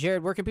 Nylund.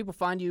 Jared, where can people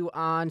find you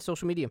on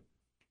social media?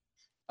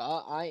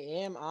 I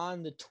am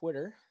on the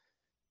Twitter.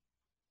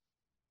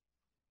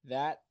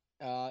 That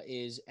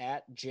is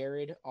at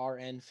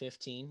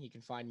JaredRN15. You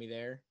can find me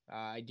there.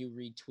 I do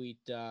retweet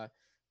the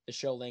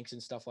show links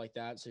and stuff like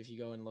that. So if you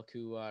go and look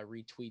who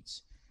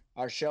retweets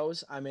our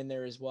shows, I'm in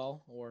there as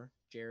well, or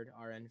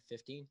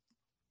JaredRN15.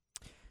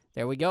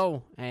 There we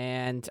go.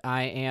 And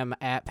I am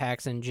at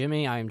Paxson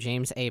Jimmy. I am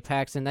James A.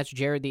 Paxson. That's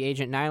Jared, the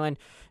Agent, Nylund.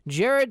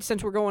 Jared,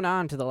 since we're going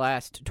on to the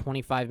last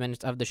 25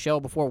 minutes of the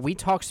show before we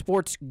talk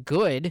sports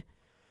good,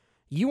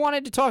 you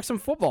wanted to talk some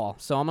football,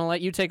 so I'm going to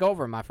let you take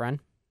over, my friend.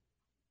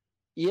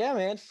 Yeah,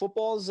 man.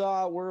 Football's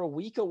we're a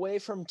week away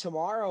from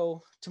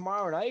tomorrow.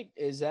 Tomorrow night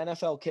is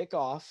NFL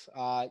kickoff.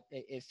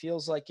 It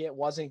feels like it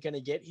wasn't going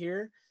to get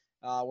here.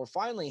 We're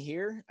finally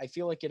here. I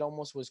feel like it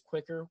almost was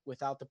quicker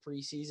without the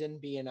preseason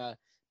being a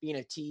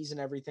tease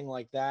and everything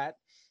like that.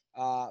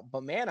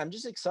 But man, I'm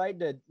just excited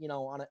to,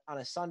 on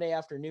a Sunday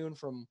afternoon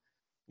from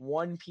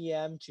 1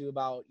 p.m. to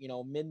about,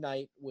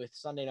 midnight with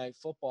Sunday Night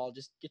Football,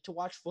 just get to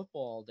watch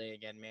football all day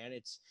again, man.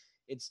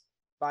 It's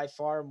by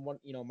far one,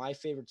 my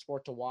favorite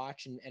sport to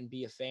watch and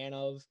be a fan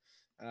of,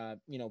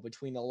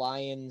 between the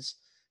Lions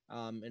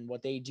and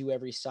what they do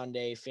every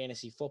Sunday.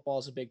 Fantasy football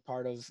is a big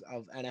part of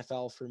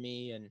NFL for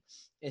me, and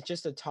it's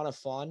just a ton of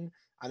fun.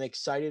 I'm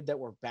excited that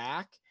we're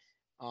back.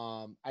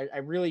 I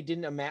really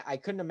I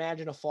couldn't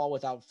imagine a fall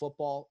without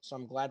football, so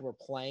I'm glad we're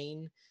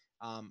playing.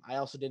 I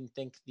also didn't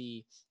think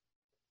the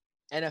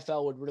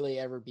NFL would really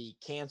ever be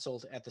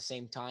canceled at the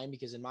same time,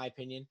 because in my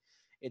opinion,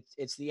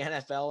 it's the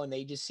NFL, and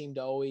they just seem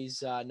to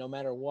always, no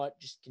matter what,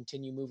 just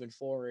continue moving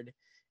forward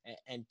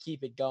and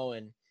keep it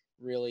going.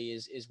 Really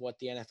is what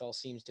the NFL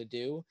seems to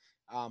do.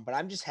 But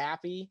I'm just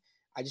happy.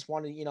 I just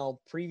want to,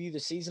 preview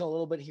the season a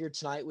little bit here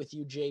tonight with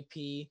you,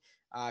 JP,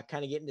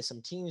 kind of get into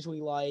some teams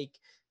we like,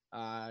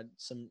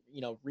 some,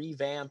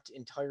 revamped,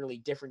 entirely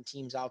different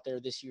teams out there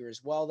this year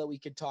as well that we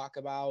could talk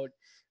about.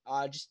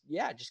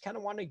 Just kind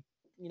of want to,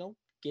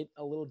 get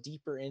a little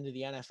deeper into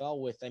the NFL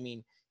with, I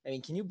mean,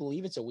 can you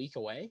believe it's a week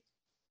away?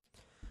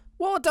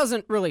 Well, it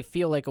doesn't really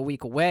feel like a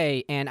week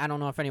away, and I don't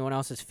know if anyone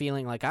else is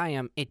feeling like I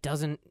am. It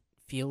doesn't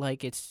feel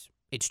like it's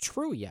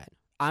true yet.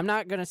 I'm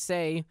not going to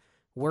say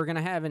we're going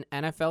to have an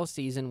NFL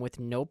season with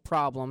no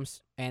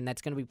problems, and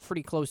that's going to be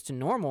pretty close to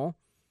normal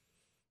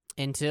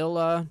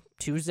until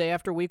Tuesday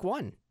after week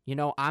 1.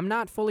 I'm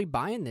not fully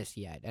buying this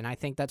yet, and I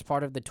think that's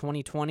part of the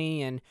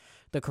 2020 and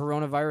the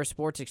coronavirus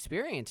sports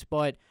experience.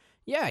 But,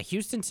 yeah,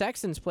 Houston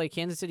Texans play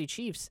Kansas City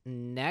Chiefs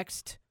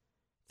next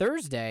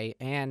Thursday,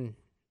 and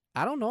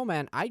I don't know,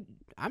 man.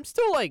 I'm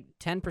still like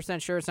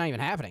 10% sure it's not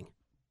even happening.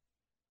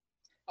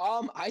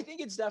 I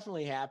think it's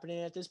definitely happening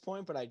at this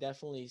point, but I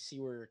definitely see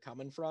where you're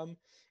coming from.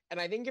 And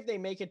I think if they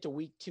make it to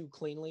week 2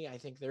 cleanly, I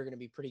think they're going to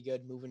be pretty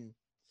good moving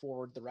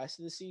forward the rest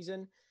of the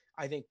season.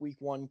 I think week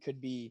 1 could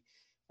be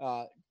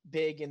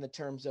big in the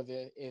terms of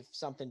if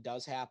something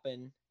does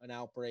happen, an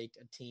outbreak,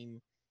 a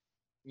team,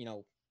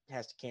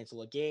 has to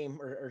cancel a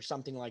game or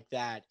something like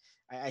that.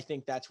 I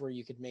think that's where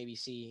you could maybe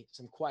see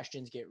some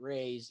questions get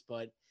raised,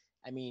 but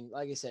I mean,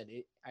 like I said,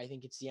 I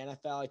think it's the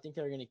NFL. I think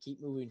they're going to keep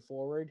moving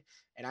forward,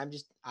 and I'm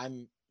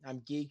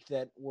geeked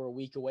that we're a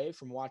week away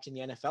from watching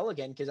the NFL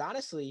again, because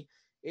honestly,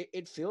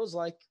 it feels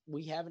like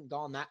we haven't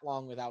gone that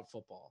long without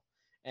football,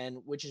 and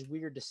which is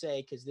weird to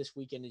say because this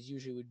weekend is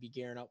usually would be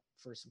gearing up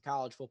for some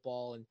college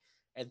football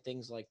and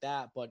things like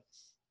that. But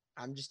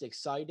I'm just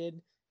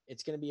excited.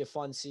 It's going to be a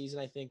fun season,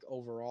 I think,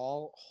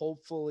 overall.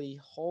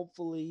 Hopefully,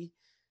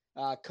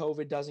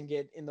 COVID doesn't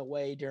get in the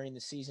way during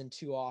the season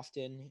too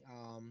often,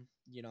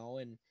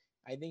 and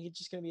I think it's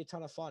just going to be a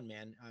ton of fun,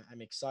 man.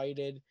 I'm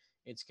excited.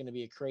 It's going to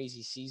be a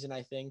crazy season,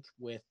 I think,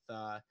 with,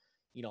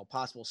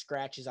 possible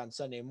scratches on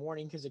Sunday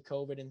morning because of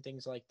COVID and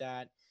things like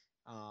that.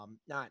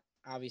 Not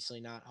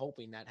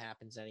hoping that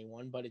happens to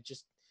anyone, but it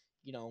just,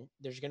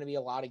 there's going to be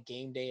a lot of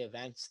game day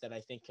events that I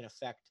think can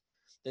affect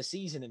the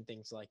season and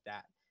things like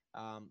that.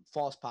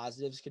 False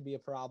positives could be a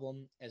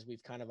problem, as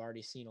we've kind of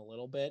already seen a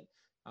little bit.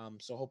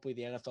 So hopefully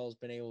the NFL has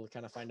been able to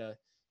kind of find a,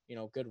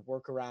 good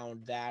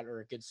workaround that, or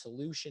a good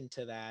solution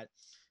to that,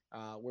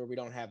 where we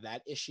don't have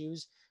that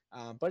issues.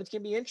 But it's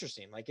going to be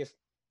interesting. Like if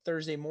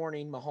Thursday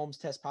morning Mahomes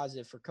tests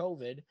positive for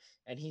COVID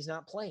and he's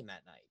not playing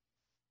that night,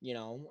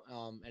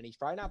 and he's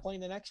probably not playing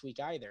the next week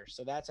either.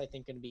 So that's, I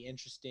think, going to be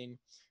interesting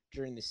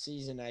during the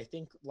season. I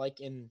think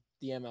like in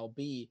the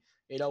MLB,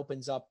 it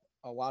opens up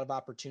a lot of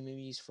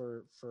opportunities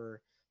for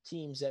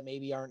teams that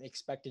maybe aren't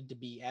expected to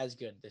be as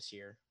good this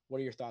year. What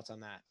are your thoughts on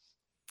that?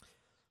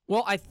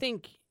 Well, I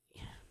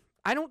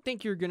don't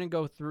think you're going to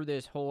go through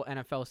this whole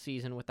NFL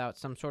season without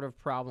some sort of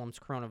problems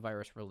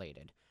coronavirus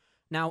related.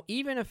 Now,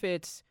 even if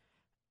it's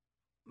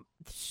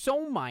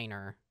so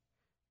minor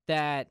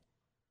that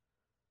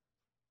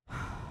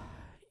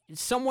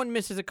someone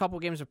misses a couple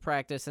games of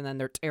practice and then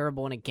they're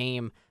terrible in a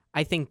game,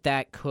 I think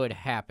that could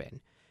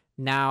happen.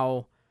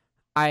 Now,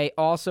 I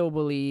also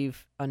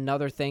believe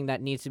another thing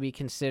that needs to be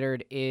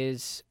considered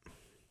is,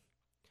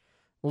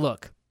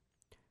 look,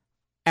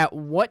 at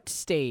what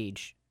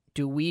stage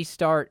do we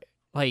start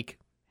like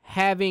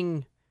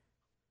having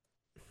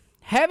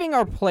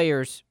our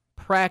players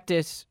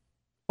practice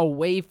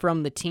away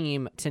from the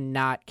team to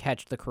not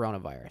catch the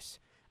coronavirus?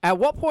 At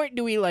what point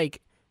do we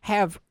like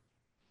have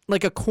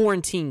like a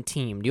quarantine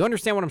team? Do you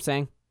understand what I'm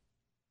saying?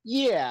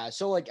 Yeah.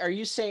 So, like, are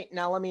you saying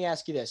now? Let me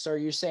ask you this: so are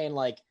you saying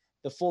like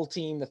the full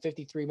team, the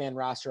 53-man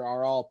roster,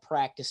 are all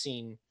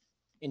practicing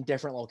in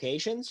different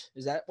locations?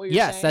 Is that what you're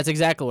saying? Yes, that's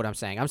exactly what I'm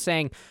saying. I'm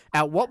saying,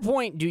 at what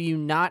point do you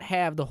not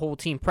have the whole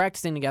team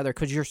practicing together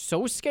because you're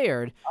so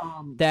scared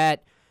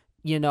that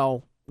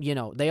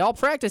they all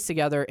practice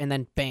together and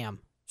then bam,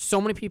 so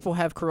many people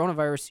have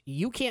coronavirus.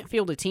 You can't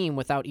field a team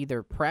without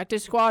either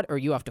practice squad or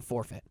you have to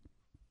forfeit.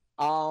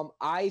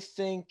 I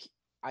think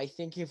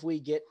if we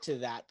get to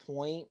that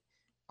point,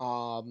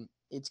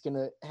 it's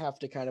gonna have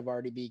to kind of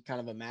already be kind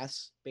of a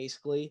mess.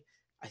 Basically,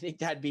 I think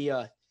that'd be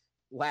a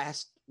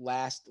last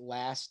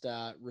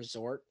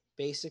resort,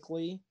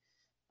 basically,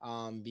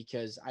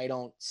 because I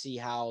don't see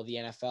how the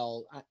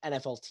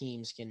NFL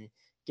teams can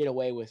get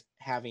away with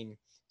having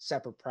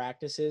separate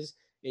practices.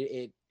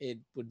 It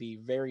would be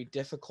very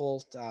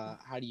difficult.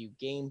 How do you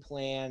game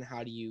plan?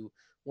 How do you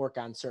work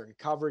on certain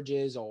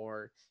coverages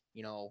or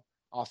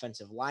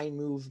offensive line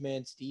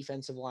movements,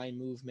 defensive line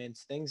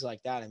movements, things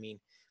like that? I mean,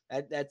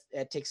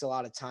 that takes a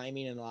lot of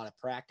timing and a lot of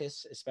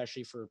practice,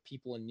 especially for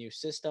people in new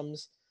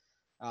systems.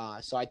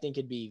 So I think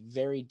it'd be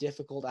very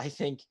difficult. I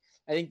think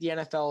the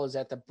NFL is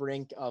at the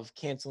brink of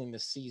canceling the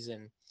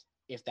season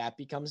if that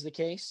becomes the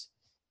case.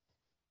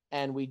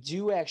 And we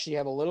do actually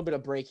have a little bit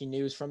of breaking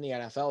news from the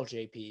NFL,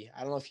 JP.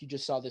 I don't know if you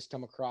just saw this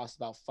come across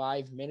about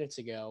 5 minutes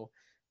ago,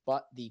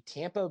 but the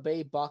Tampa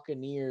Bay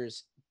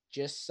Buccaneers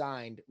just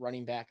signed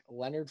running back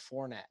Leonard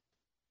Fournette.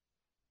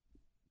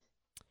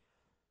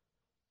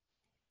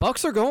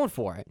 Bucks are going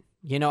for it.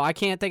 I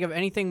can't think of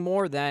anything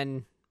more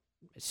than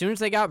as soon as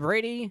they got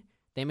Brady,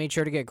 they made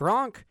sure to get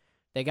Gronk.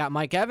 They got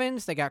Mike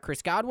Evans. They got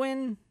Chris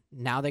Godwin.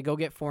 Now they go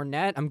get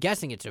Fournette. I'm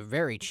guessing it's a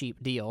very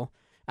cheap deal.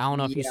 I don't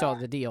know if you saw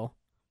the deal.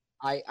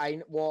 I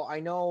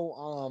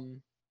know.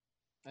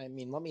 I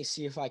mean, let me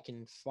see if I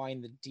can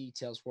find the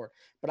details for it.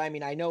 But I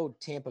mean, I know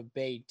Tampa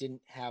Bay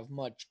didn't have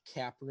much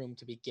cap room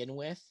to begin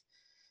with.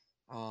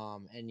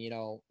 And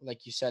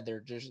like you said,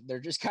 they're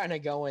just kind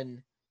of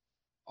going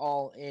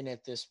all in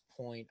at this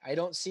point. I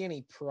don't see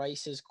any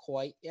prices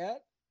quite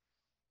yet.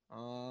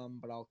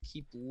 But I'll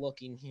keep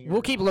looking here.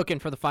 We'll keep looking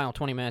for the final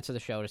 20 minutes of the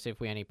show to see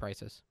if we have any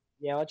prices.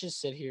 Yeah, let's just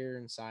sit here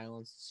in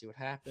silence and see what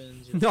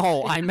happens.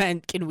 No, I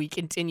meant, can we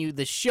continue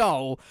the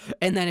show?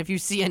 And then if you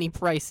see any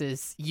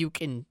prices, you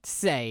can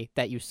say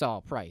that you saw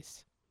a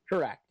price.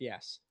 Correct,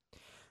 yes.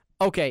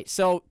 Okay,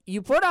 so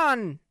you put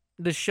on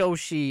the show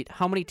sheet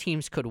how many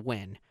teams could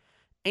win.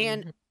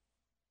 And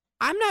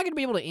I'm not going to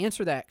be able to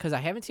answer that because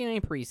I haven't seen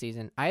any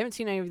preseason. I haven't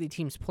seen any of the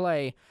teams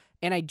play.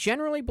 And I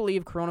generally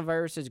believe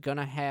coronavirus is going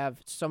to have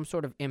some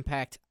sort of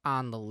impact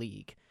on the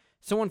league.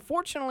 So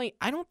unfortunately,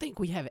 I don't think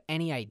we have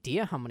any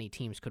idea how many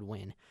teams could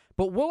win.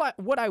 But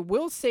what I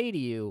will say to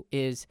you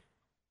is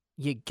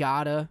you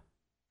got to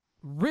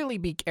really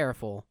be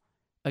careful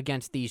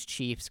against these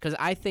Chiefs because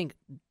I think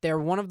they're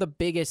one of the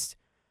biggest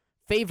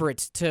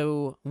favorites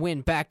to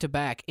win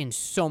back-to-back in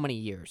so many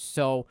years.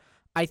 So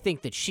I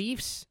think the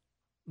Chiefs,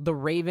 the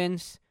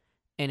Ravens,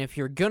 and if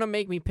you're going to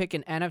make me pick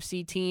an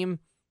NFC team,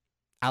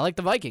 I like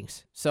the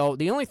Vikings. So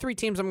the only three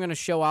teams I'm going to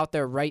show out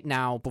there right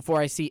now before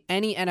I see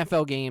any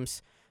NFL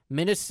games,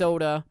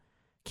 Minnesota,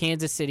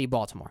 Kansas City,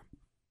 Baltimore.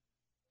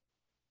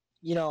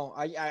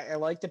 I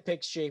like the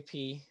picks,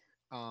 JP.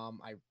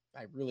 I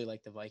really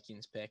like the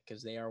Vikings pick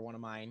because they are one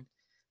of mine.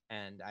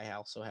 And I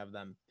also have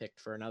them picked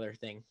for another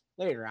thing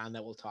later on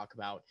that we'll talk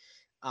about.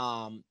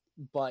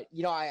 But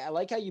I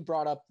like how you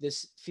brought up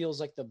this feels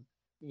like the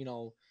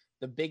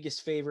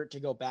biggest favorite to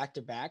go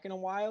back-to-back in a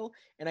while.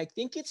 And I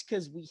think it's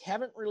because we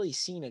haven't really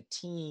seen a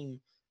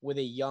team with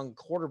a young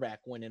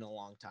quarterback win in a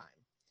long time.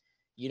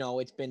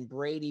 It's been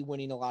Brady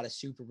winning a lot of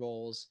Super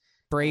Bowls.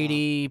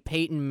 Brady,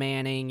 Peyton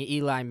Manning,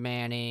 Eli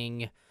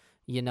Manning,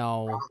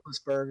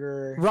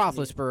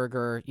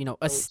 Roethlisberger,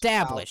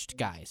 established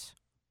guys.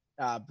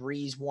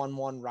 Breeze won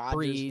one,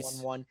 Rodgers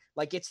won one.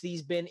 Like it's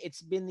been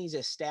these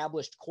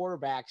established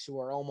quarterbacks who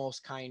are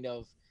almost kind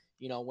of,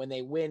 when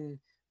they win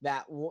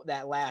that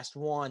last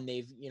one,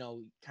 they've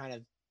kind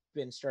of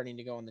been starting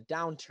to go in the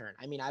downturn.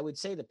 I mean, I would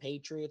say the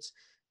Patriots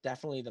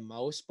definitely the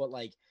most, but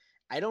like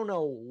I don't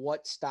know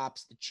what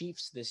stops the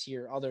Chiefs this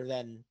year other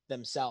than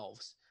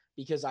themselves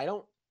because I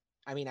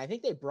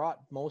think they brought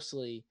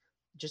mostly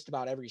just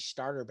about every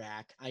starter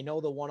back. I know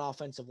the one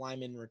offensive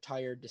lineman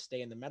retired to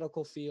stay in the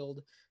medical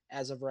field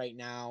as of right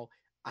now.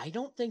 I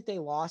don't think they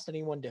lost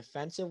anyone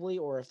defensively,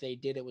 or if they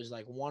did, it was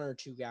like one or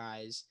two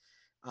guys.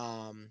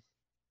 So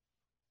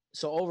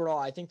overall,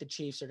 I think the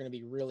Chiefs are going to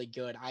be really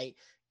good.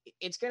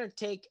 It's going to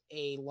take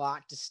a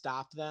lot to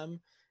stop them.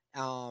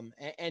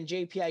 And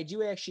JP, I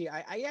do actually,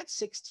 I got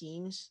 6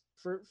 teams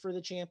for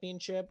the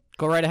championship.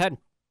 Go right ahead.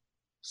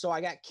 So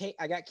I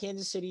got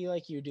Kansas City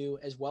like you do,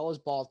 as well as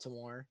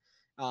Baltimore.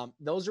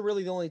 Those are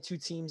really the only 2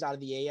 teams out of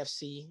the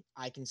AFC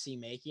I can see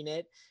making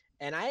it.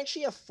 And I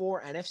actually have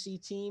 4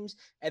 NFC teams.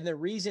 And the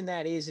reason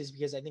that is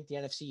because I think the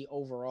NFC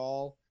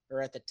overall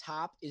or at the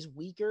top is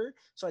weaker.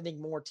 So I think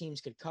more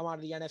teams could come out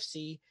of the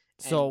NFC.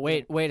 So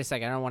wait a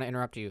second. I don't want to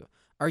interrupt you.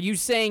 Are you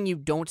saying you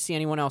don't see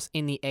anyone else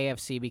in the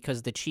AFC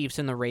because the Chiefs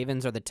and the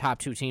Ravens are the top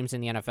 2 teams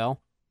in the NFL?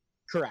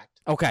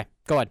 Correct. Okay,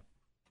 go ahead.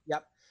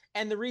 Yep.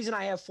 And the reason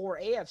I have 4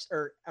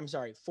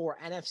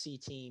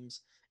 NFC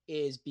teams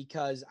is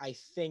because I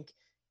think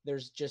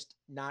there's just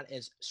not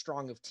as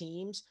strong of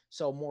teams,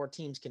 so more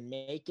teams can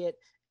make it.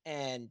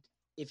 And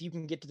if you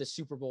can get to the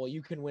Super Bowl,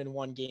 you can win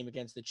one game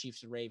against the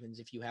Chiefs and Ravens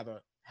if you have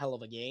a hell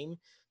of a game.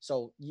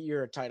 So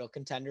you're a title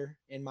contender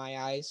in my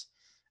eyes.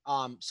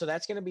 So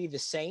that's going to be the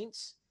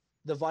Saints,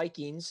 the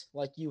Vikings,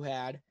 like you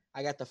had.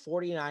 I got the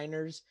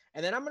 49ers,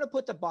 and then I'm going to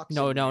put the Bucks.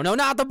 No,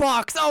 not the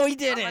Bucks. Oh, he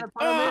did it.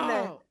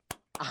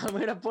 I'm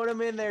going to put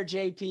them in there,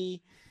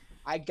 JP.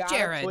 I got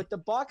to put the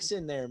Bucks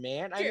in there,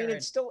 man. I mean,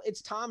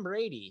 it's Tom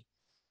Brady.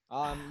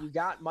 You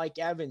got Mike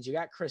Evans, you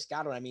got Chris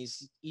Godwin. I mean,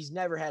 he's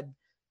never had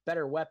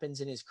better weapons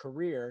in his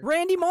career.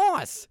 Randy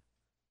Moss.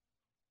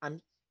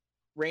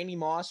 Randy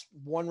Moss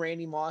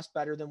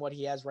better than what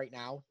he has right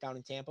now down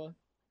in Tampa.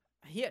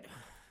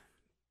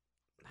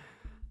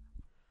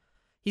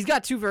 He's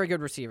got 2 very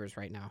good receivers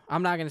right now.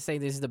 I'm not going to say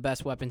this is the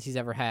best weapons he's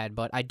ever had,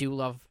 but I do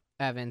love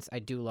Evans. I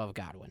do love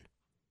Godwin.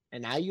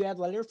 And now you had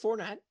Leonard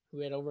Fournette, who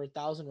had over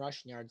 1,000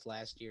 rushing yards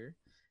last year.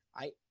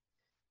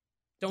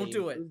 Don't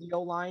do it. The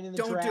O-line in the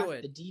draft. Do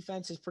it. The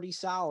defense is pretty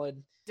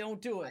solid. Don't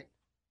do it.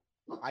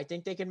 I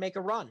think they can make a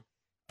run.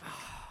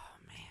 Oh,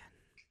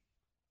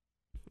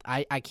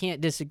 man. I can't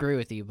disagree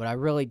with you, but I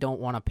really don't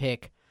want to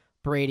pick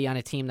Brady on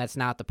a team that's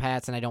not the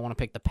Pats, and I don't want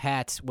to pick the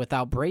Pats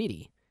without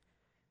Brady.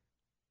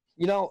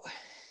 You know,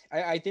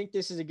 I think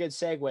this is a good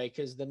segue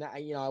because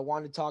I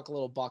want to talk a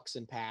little Bucks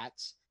and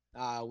Pats.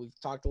 We've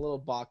talked a little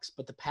Bucks,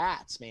 but the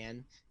Pats,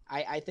 man,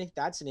 I think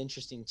that's an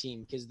interesting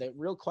team because the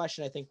real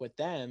question I think with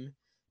them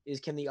is,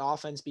 can the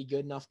offense be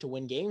good enough to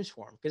win games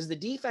for them? Because the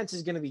defense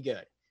is going to be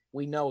good.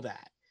 We know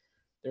that.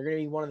 They're going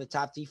to be one of the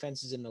top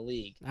defenses in the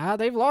league.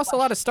 They've lost a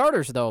lot of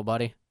starters, though,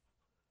 buddy.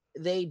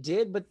 They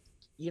did, but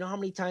you know how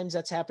many times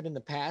that's happened in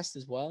the past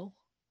as well?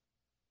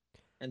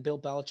 And Bill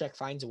Belichick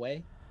finds a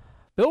way?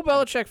 Bill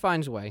Belichick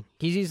finds a way.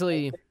 He's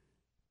easily...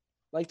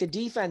 Like the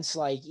defense,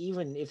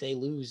 even if they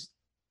lose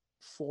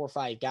 4 or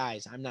 5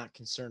 guys, I'm not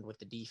concerned with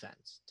the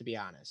defense, to be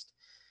honest.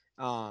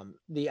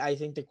 I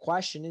think the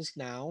question is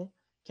now,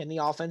 can the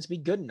offense be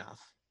good enough?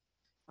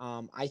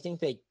 I think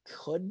they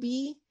could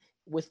be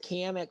with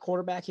Cam at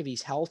quarterback if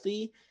he's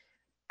healthy.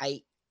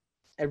 I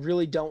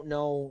really don't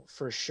know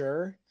for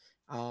sure.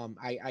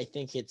 I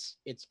think it's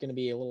going to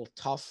be a little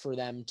tough for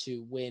them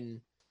to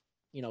win,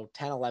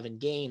 10, 11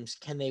 games.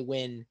 Can they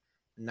win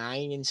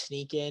 9 and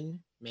sneak in?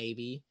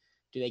 Maybe.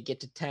 Do they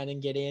get to 10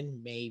 and get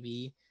in?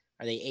 Maybe.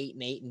 Are they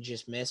 8-8 and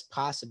just miss?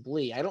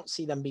 Possibly. I don't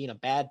see them being a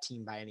bad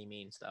team by any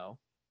means, though.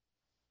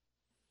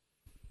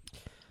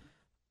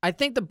 I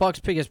think the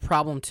Bucs' biggest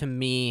problem to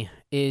me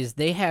is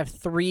they have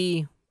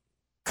 3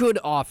 good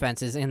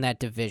offenses in that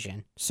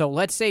division. So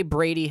let's say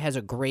Brady has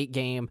a great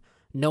game,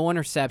 no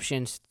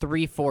interceptions,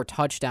 3-4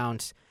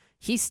 touchdowns.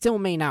 He still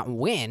may not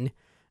win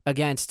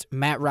against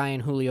Matt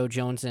Ryan, Julio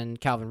Jones, and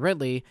Calvin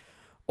Ridley,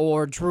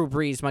 or Drew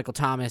Brees, Michael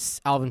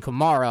Thomas, Alvin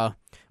Kamara,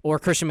 or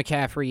Christian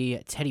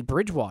McCaffrey, Teddy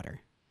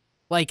Bridgewater.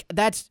 Like,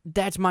 that's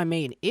my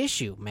main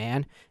issue,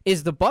 man,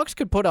 is the Bucs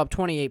could put up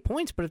 28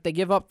 points, but if they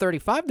give up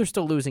 35, they're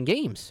still losing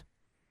games.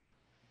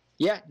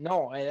 Yeah,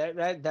 no,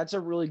 that's a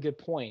really good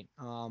point.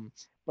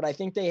 But I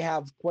think they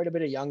have quite a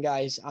bit of young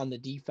guys on the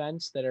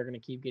defense that are going to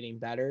keep getting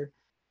better.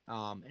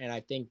 And I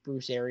think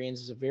Bruce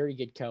Arians is a very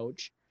good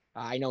coach.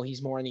 I know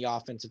he's more on the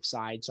offensive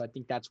side, so I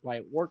think that's why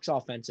it works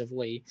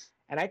offensively.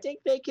 And I think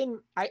they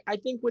can – I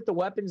think with the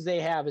weapons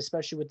they have,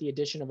 especially with the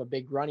addition of a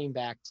big running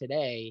back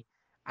today,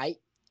 I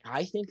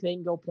think they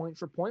can go point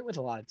for point with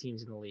a lot of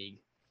teams in the league.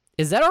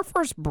 Is that our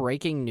first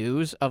breaking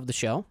news of the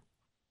show?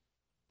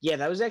 Yeah,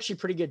 that was actually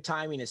pretty good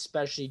timing,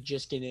 especially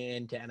just getting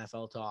into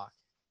NFL talk.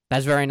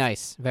 That's very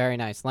nice. Very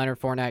nice. Leonard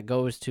Fournette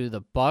goes to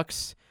the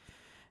Bucs,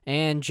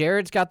 and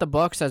Jared's got the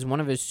Bucs as one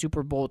of his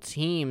Super Bowl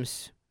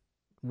teams.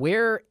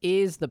 Where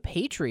is the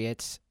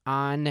Patriots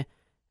on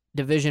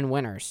division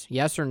winners?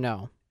 Yes or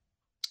no?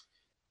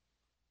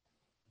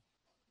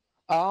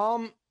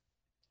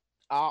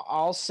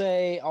 I'll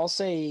say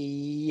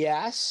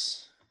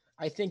yes.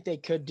 I think they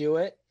could do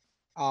it.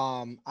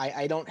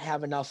 I don't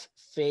have enough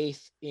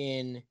faith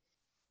in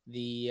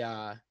the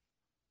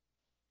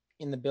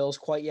Bills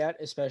quite yet,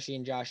 especially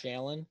in Josh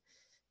Allen.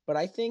 But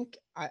I think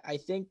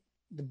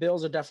the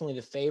Bills are definitely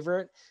the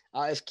favorite.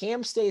 If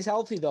Cam stays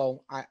healthy,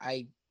 though,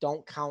 I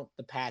don't count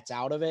the Pats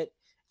out of it.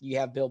 You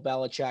have Bill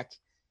Belichick.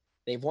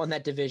 They've won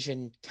that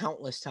division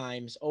countless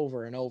times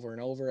over and over and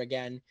over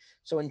again.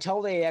 So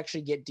until they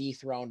actually get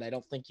dethroned, I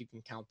don't think you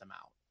can count them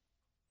out.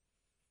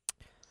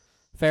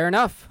 Fair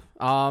enough.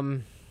 I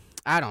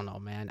don't know,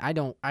 man. I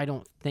don't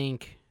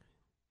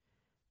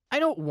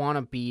want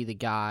to be the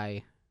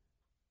guy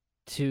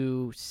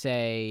to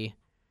say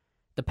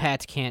the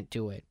Pats can't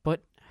do it.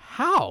 But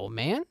how,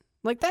 man?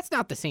 Like, that's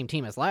not the same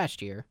team as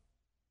last year.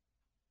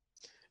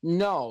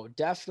 No,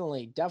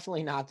 definitely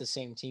not the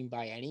same team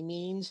by any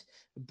means,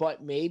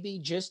 but maybe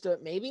just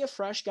maybe a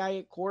fresh guy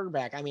at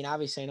quarterback. I mean,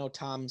 obviously I know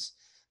Tom's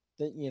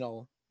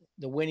the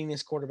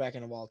winningest quarterback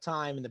of all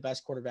time and the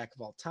best quarterback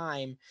of all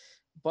time,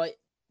 but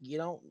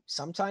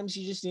sometimes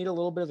you just need a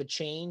little bit of a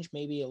change,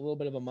 maybe a little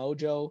bit of a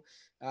mojo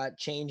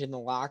change in the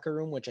locker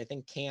room, which I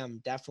think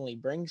Cam definitely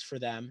brings for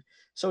them.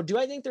 So do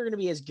I think they're going to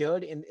be as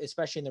good,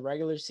 especially in the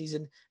regular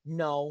season?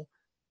 No.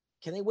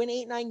 Can they win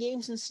 8-9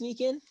 games and sneak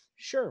in?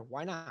 Sure,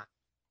 why not?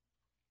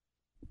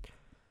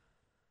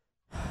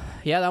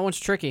 Yeah, that one's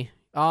tricky.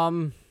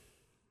 I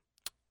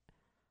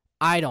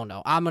don't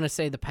know. I'm going to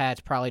say the Pats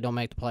probably don't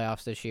make the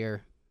playoffs this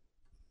year.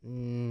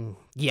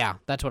 Yeah,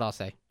 that's what I'll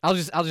say. I'll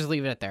just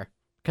leave it at there.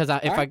 Because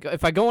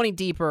if I go any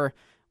deeper,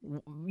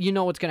 you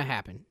know what's going to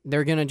happen.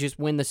 They're going to just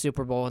win the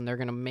Super Bowl, and they're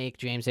going to make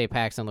James A.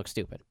 Paxson look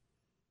stupid.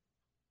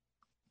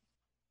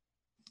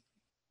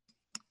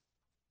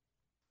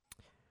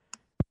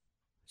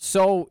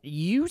 So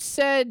you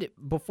said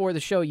before the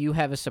show you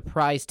have a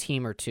surprise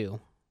team or two.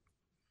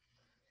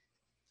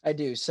 I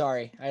do.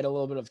 Sorry, I had a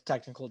little bit of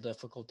technical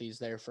difficulties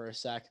there for a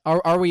sec.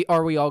 Are we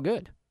all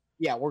good?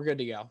 Yeah, we're good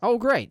to go. Oh,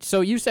 great.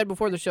 So you said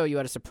before the show you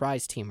had a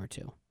surprise team or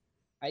two.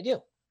 I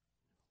do.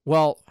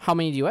 Well, how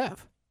many do you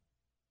have?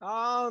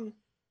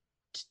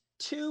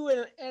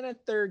 Two and a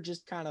third,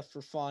 just kind of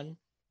for fun.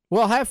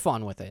 Well, have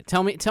fun with it.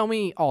 Tell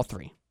me all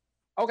three.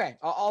 Okay,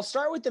 I'll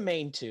start with the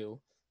main two.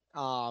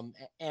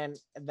 And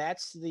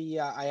that's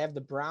I have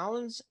the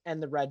Browns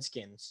and the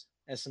Redskins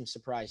as some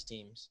surprise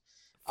teams.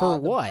 For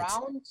what?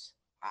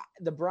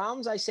 The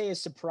Browns, I say,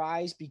 is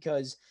surprise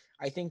because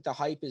I think the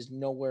hype is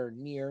nowhere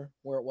near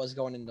where it was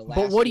going into last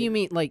year. But what do you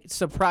mean, like,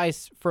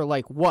 surprise for,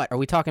 like, what? Are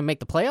we talking make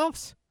the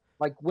playoffs?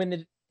 Like,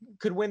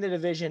 could win the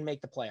division,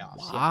 make the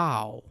playoffs.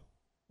 Wow.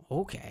 Yeah.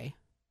 Okay.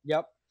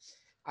 Yep.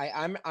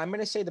 I'm going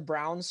to say the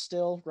Browns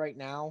still right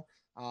now.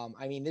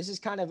 I mean, this is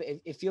kind of,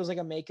 it feels like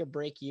a make or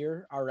break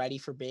year already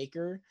for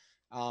Baker.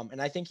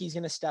 And I think he's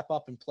going to step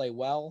up and play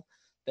well.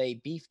 They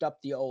beefed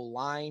up the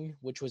O-line,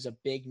 which was a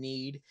big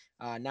need.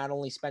 Not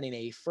only spending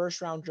a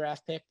first-round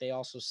draft pick, they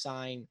also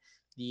signed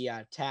the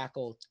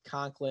tackle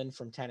Conklin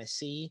from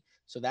Tennessee.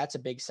 So that's a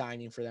big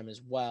signing for them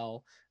as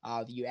well.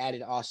 You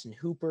added Austin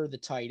Hooper, the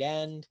tight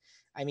end.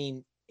 I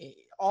mean,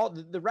 all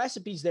the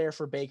recipe's there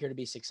for Baker to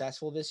be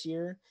successful this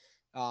year.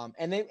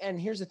 And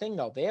here's the thing,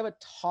 though. They have a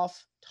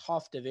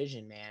tough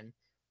division, man.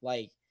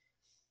 Like,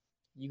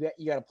 you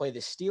got to play the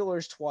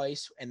Steelers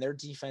twice, and their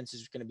defense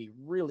is going to be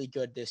really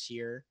good this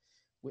year.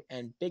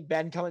 And Big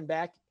Ben coming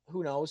back,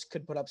 who knows,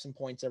 could put up some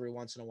points every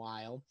once in a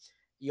while.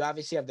 You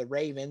obviously have the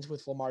Ravens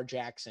with Lamar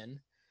Jackson.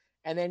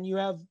 And then you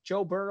have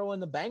Joe Burrow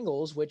and the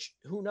Bengals, which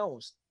who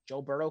knows?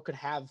 Joe Burrow could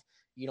have,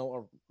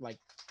 like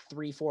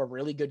 3-4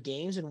 really good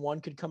games, and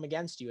one could come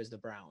against you as the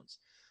Browns.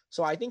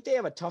 So I think they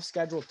have a tough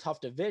schedule,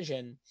 tough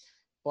division,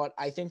 but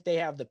I think they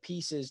have the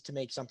pieces to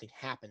make something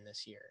happen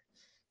this year.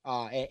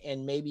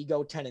 And maybe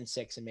go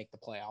 10-6 and make the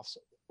playoffs,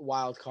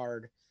 wild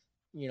card,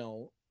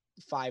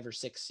 5 or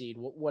 6 seed,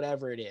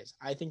 whatever it is.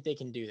 I think they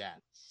can do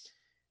that.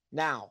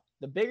 Now,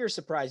 the bigger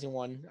surprising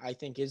one, I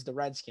think, is the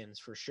Redskins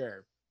for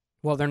sure.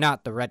 Well, they're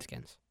not the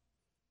Redskins.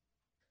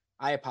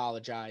 I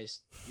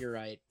apologize. You're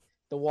right.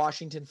 The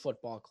Washington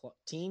Football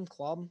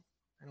Club.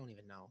 I don't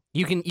even know.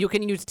 You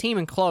can use team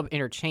and club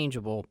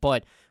interchangeable,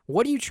 but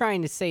what are you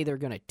trying to say they're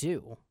going to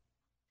do?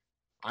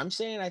 I'm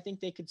saying I think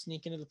they could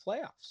sneak into the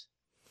playoffs.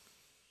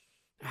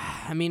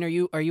 I mean, are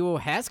you a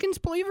Haskins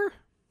believer?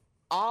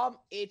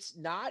 It's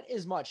not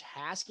as much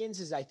Haskins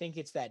as I think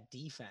it's that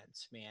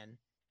defense, man.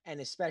 And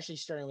especially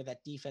starting with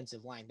that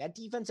defensive line. That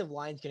defensive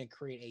line is going to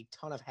create a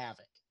ton of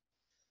havoc.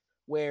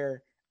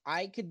 Where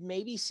I could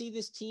maybe see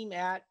this team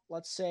at,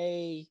 let's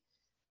say,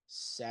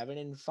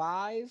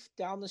 7-5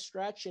 down the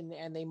stretch,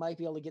 and they might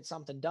be able to get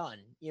something done.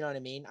 You know what I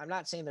mean? I'm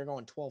not saying they're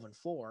going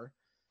 12-4.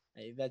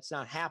 That's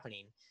not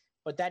happening.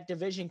 But that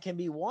division can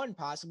be won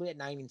possibly at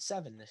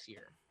 9-7 this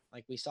year,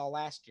 like we saw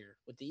last year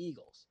with the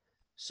Eagles.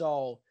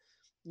 So,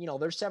 they're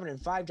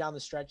 7-5 down the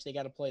stretch. They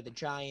got to play the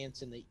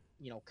Giants and the,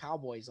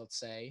 Cowboys, let's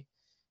say.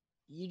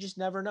 You just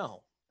never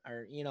know.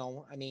 Or,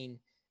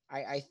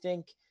 I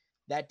think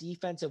that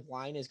defensive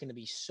line is going to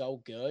be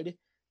so good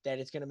that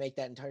it's going to make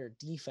that entire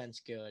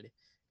defense good.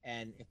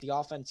 And if the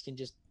offense can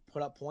just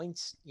put up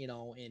points,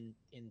 in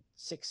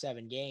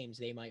 6-7 games,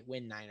 they might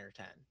win 9 or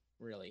 10,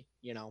 really,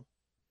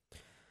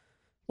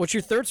 What's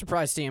your third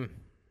surprise team?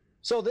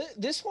 So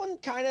this one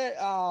kind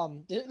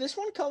of this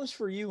one comes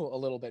for you a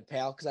little bit,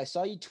 pal, because I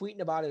saw you tweeting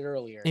about it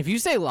earlier. If you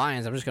say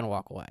Lions, I'm just gonna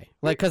walk away.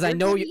 Like, because I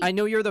know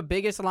you're the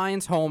biggest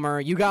Lions homer.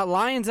 You got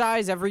Lions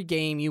eyes every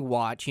game you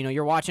watch. You know,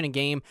 you're watching a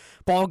game,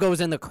 ball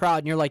goes in the crowd,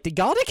 and you're like, did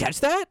Galladay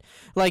catch that?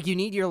 Like, you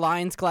need your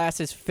Lions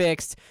glasses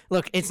fixed.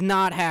 Look, it's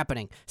not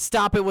happening.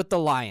 Stop it with the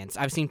Lions.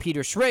 I've seen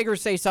Peter Schrager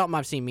say something.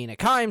 I've seen Mina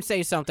Kimes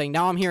say something.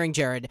 Now I'm hearing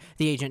Jared,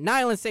 the agent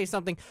Nylund, say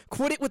something.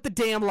 Quit it with the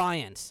damn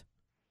Lions.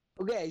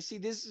 Okay, see,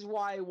 this is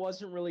why it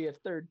wasn't really a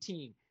third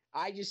team.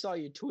 I just saw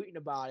you tweeting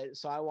about it,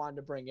 so I wanted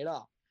to bring it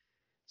up.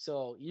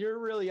 So you're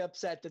really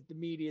upset that the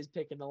media is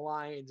picking the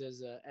Lions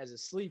as a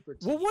sleeper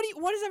team. Well,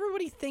 what does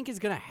everybody think is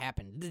going to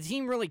happen? Did the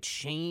team really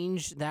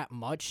change that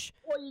much?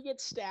 Well, you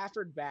get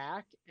Stafford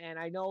back, and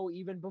I know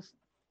even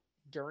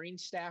during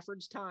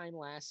Stafford's time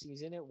last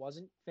season, it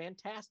wasn't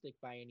fantastic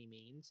by any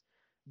means.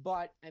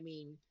 But, I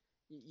mean,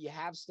 you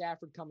have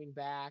Stafford coming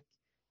back.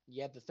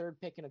 You have the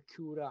third pick in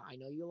Okudah. I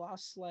know you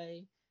lost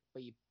Slay,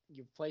 but you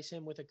replace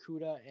him with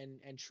Okudah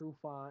and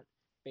Trufant,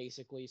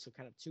 basically, so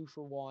kind of 2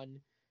 for 1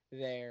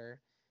 there.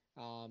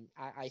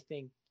 I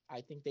think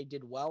they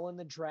did well in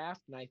the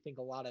draft, and I think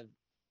a lot of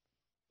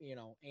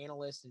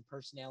analysts and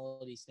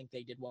personalities think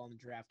they did well in the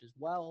draft as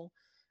well.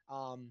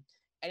 And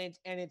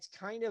it's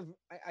kind of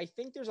I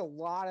think there's a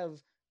lot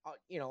of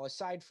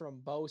aside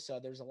from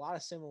Bosa, there's a lot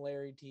of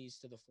similarities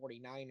to the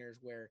 49ers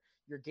where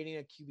you're getting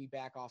a QB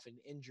back off an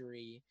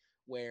injury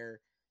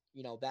where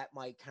that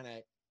might kind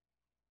of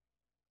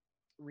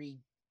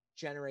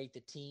regenerate the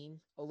team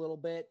a little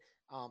bit.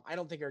 I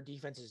don't think our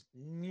defense is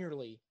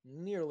nearly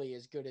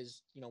as good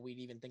as, we'd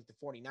even think the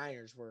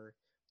 49ers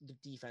the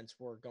defense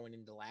were going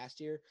into last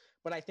year.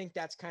 But I think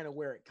that's kind of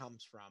where it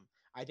comes from.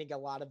 I think a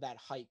lot of that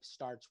hype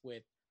starts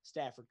with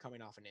Stafford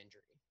coming off an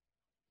injury.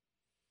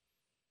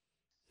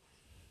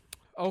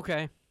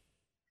 Okay.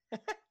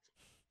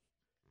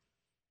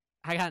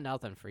 I got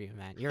nothing for you,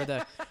 man. You're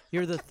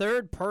the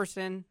third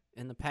person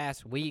in the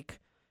past week.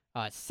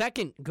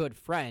 Second good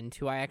friend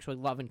who I actually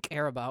love and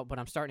care about, but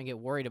I'm starting to get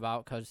worried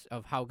about because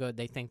of how good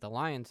they think the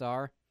Lions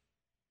are.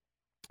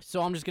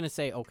 So I'm just going to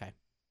say, okay.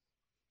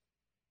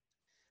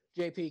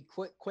 JP,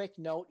 quick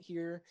note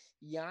here.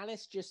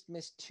 Giannis just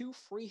missed 2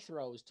 free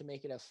throws to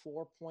make it a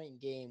 4-point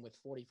game with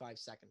 45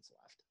 seconds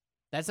left.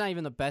 That's not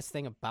even the best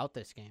thing about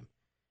this game.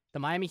 The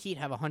Miami Heat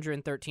have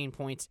 113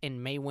 points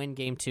and may win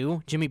game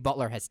 2. Jimmy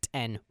Butler has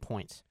 10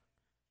 points.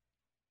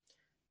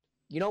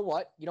 You know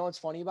what? You know what's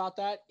funny about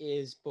that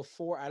is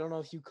before, I don't know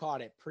if you caught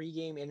it,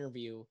 pregame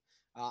interview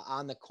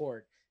on the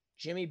court,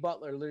 Jimmy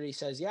Butler literally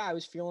says, yeah, I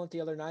was feeling it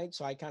the other night,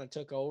 so I kind of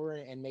took over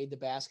and made the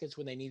baskets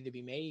when they needed to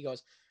be made. He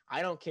goes,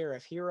 I don't care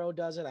if Hero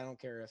does it. I don't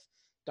care if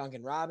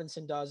Duncan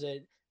Robinson does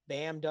it.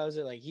 Bam does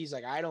it. Like, he's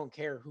like, I don't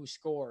care who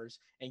scores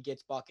and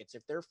gets buckets.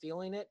 If they're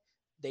feeling it,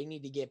 they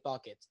need to get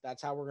buckets.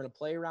 That's how we're going to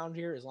play around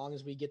here. As long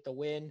as we get the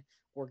win,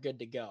 we're good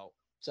to go.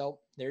 So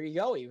there you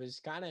go. He was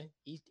kind of,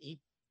 he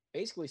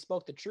basically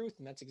spoke the truth,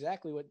 and that's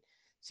exactly what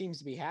seems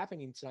to be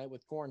happening tonight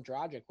with Goran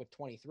Dragic with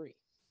 23.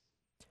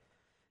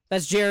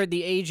 That's Jared,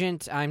 the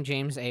agent. I'm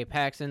James A.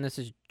 Paxson. This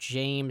is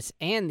James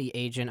and the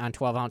agent on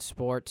 12 Ounce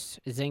Sports,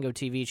 Zingo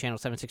TV, channel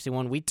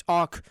 761. We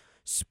talk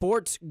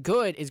sports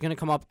good is going to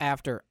come up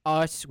after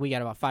us. We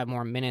got about 5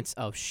 more minutes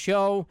of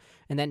show,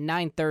 and then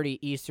 9:30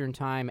 Eastern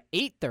Time,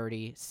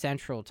 8:30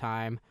 Central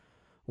Time.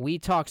 We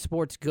talk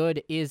sports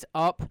good is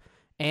up,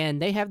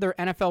 and they have their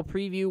NFL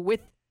preview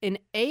with an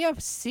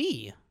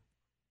AFC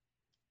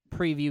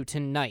preview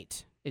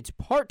tonight. It's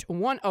part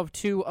 1 of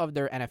 2 of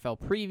their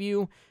NFL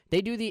preview.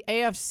 They do the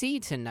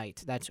AFC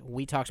tonight. That's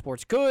We Talk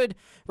Sports Good.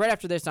 Right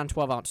after this on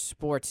 12 Ounce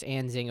Sports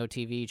and Zingo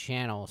TV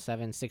channel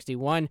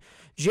 761.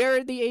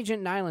 Jared, the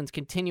agent Nylund's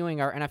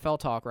continuing our NFL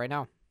talk right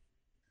now.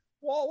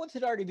 Well, with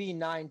it already being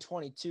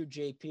 9:22,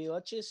 JP,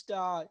 let's just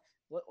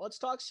let's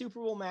talk Super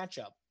Bowl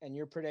matchup and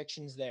your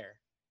predictions there.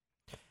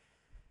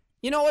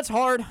 You know, it's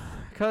hard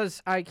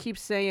because I keep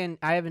saying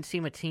I haven't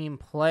seen a team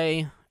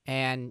play.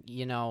 And,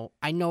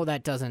 I know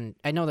that's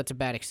a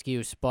bad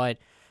excuse, but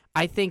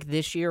I think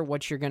this year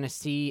what you're going to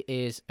see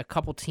is a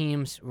couple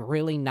teams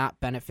really not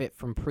benefit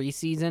from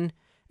preseason.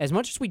 As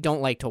much as we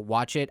don't like to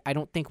watch it, I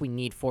don't think we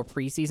need 4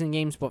 preseason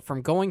games, but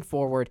from going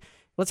forward,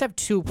 let's have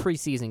 2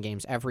 preseason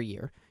games every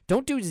year.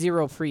 Don't do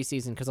 0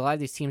 preseason because a lot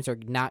of these teams are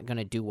not going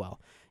to do well.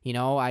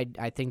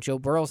 I think Joe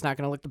Burrow's not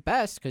going to look the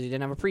best because he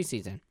didn't have a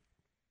preseason.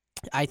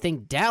 I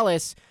think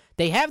Dallas,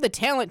 they have the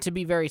talent to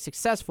be very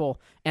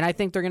successful, and I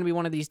think they're going to be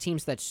one of these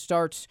teams that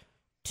starts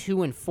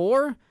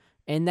 2-4,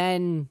 and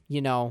then,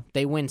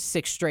 they win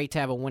 6 straight to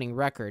have a winning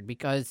record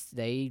because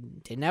they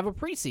didn't have a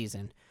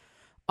preseason.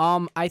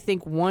 I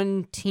think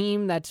one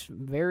team that's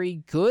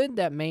very good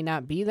that may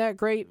not be that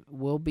great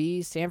will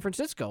be San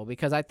Francisco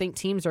because I think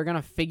teams are going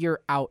to figure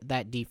out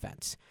that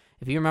defense.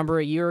 If you remember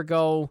a year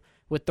ago,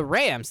 with the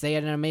Rams, they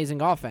had an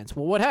amazing offense.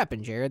 Well, what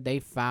happened, Jared? They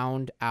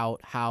found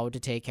out how to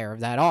take care of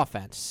that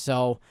offense.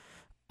 So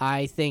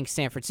I think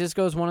San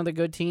Francisco is one of the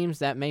good teams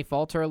that may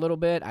falter a little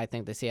bit. I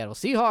think the Seattle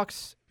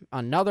Seahawks,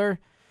 another.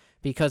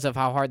 because of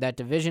how hard that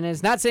division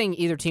is. Not saying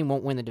either team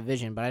won't win the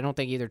division, but I don't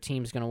think either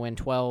team's going to win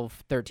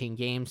 12, 13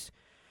 games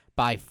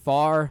by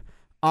far.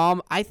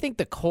 I think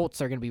the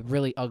Colts are going to be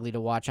really ugly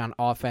to watch on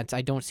offense.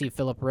 I don't see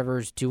Phillip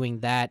Rivers doing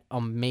that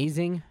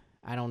amazing.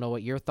 I don't know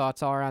what your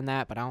thoughts are on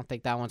that, but I don't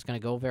think that one's going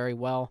to go very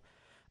well.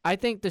 I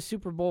think the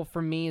Super Bowl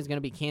for me is going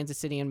to be Kansas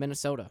City and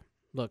Minnesota.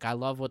 Look, I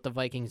love what the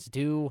Vikings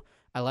do.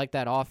 I like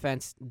that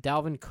offense.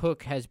 Dalvin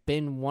Cook has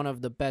been one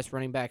of the best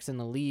running backs in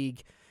the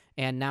league,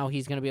 and now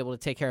he's going to be able to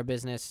take care of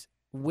business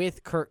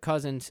with Kirk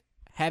Cousins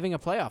having a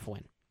playoff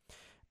win.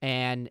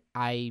 And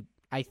I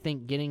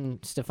think getting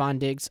Stephon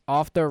Diggs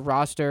off their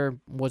roster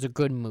was a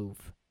good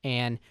move.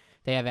 And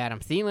they have Adam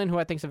Thielen, who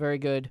I think is a very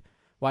good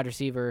wide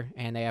receiver,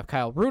 and they have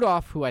Kyle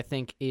Rudolph, who I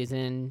think is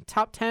in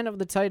top 10 of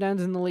the tight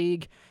ends in the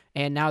league.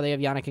 And now they have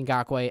Yannick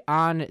Ngakoue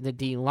on the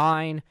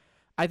D-line.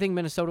 I think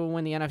Minnesota will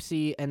win the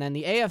NFC, and then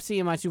the AFC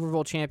and my Super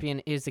Bowl champion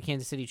is the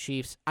Kansas City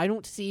Chiefs. I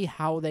don't see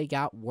how they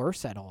got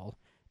worse at all,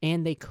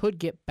 and they could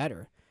get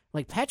better.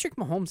 Like, Patrick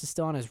Mahomes is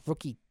still on his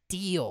rookie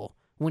deal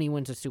when he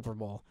wins a Super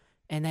Bowl.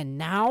 And then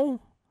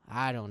now,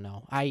 I don't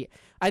know. I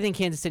think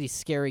Kansas City's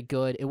scary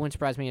good. It wouldn't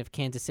surprise me if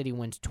Kansas City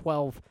wins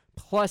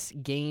 12-plus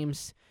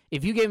games.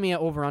 If you gave me an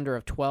over-under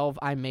of 12,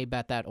 I may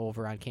bet that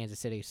over on Kansas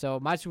City. So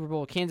my Super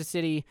Bowl, Kansas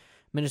City,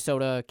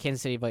 Minnesota,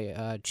 Kansas City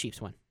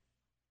Chiefs win.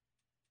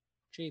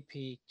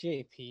 JP.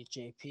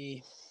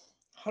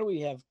 How do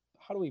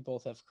we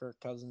both have Kirk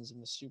Cousins in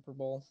the Super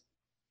Bowl?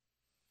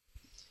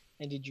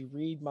 And did you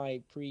read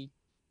my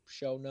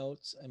pre-show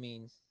notes? I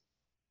mean,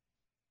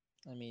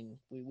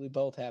 we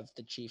both have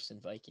the Chiefs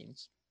and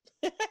Vikings.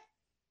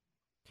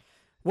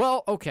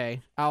 Well,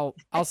 okay. I'll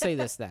say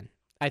this then.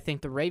 I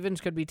think the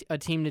Ravens could be a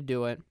team to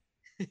do it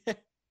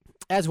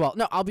as well.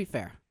 No, I'll be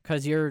fair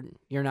because you're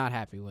not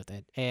happy with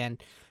it,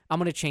 and I'm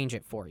gonna change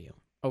it for you.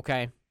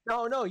 Okay.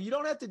 No, you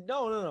don't have to.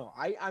 No.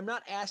 I'm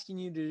not asking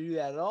you to do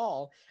that at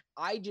all.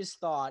 I just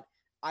thought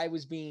I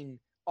was being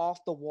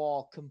off the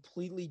wall,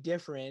 completely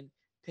different,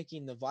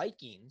 picking the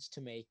Vikings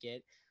to make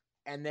it,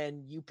 and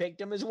then you picked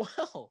them as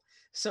well.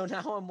 So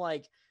now I'm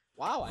like,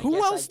 wow.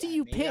 Who else do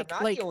you pick?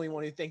 I'm not the only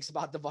one who thinks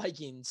about the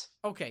Vikings.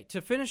 Okay,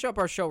 to finish up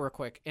our show real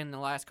quick in the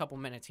last couple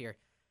minutes here,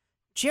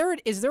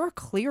 Jared, is there a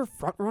clear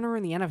front runner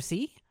in the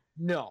NFC?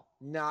 No,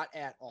 not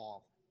at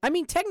all. I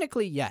mean,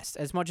 technically, yes.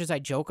 As much as I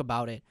joke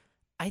about it,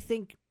 I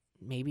think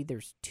maybe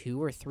there's 2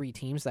 or 3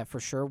 teams that for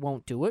sure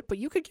won't do it, but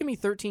you could give me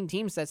 13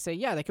 teams that say,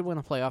 yeah, they could win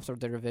the playoffs or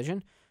their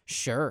division.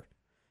 Sure.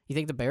 You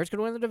think the Bears could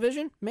win the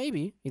division?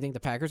 Maybe. You think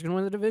the Packers could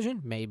win the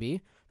division?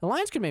 Maybe. The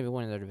Lions could maybe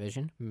win their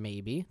division?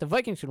 Maybe. The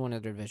Vikings could win their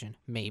division?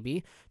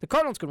 Maybe. The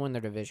Cardinals could win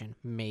their division?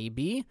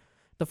 Maybe.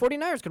 The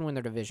 49ers could win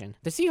their division.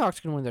 The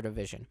Seahawks could win their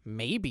division?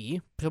 Maybe.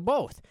 To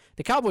both.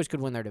 The Cowboys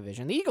could win their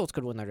division. The Eagles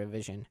could win their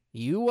division.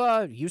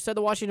 You said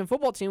the Washington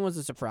football team was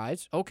a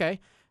surprise. Okay.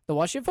 The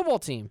Washington football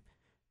team.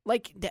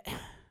 Like,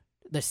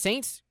 the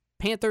Saints,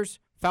 Panthers,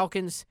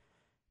 Falcons,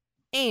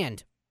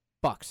 and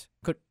Bucks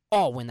could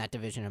all win that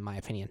division, in my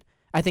opinion.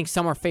 I think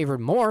some are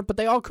favored more, but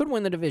they all could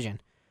win the division.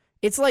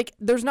 It's like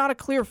there's not a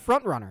clear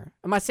front runner.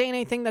 Am I saying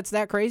anything that's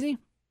that crazy?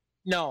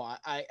 No,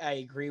 I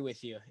agree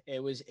with you.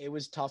 It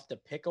was tough to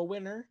pick a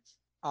winner,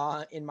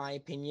 in my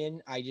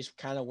opinion. I just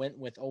kind of went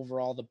with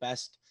overall the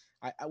best,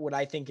 what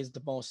I think is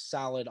the most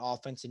solid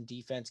offense and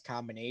defense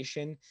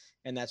combination,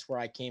 and that's where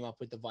I came up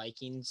with the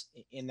Vikings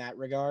in that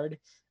regard.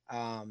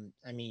 I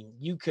mean,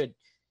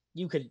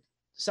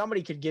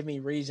 somebody could give me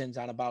reasons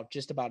on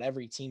just about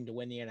every team to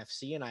win the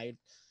NFC, and I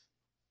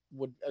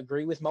would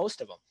agree with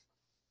most of them.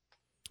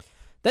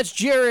 That's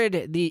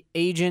Jared, the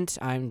agent.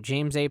 I'm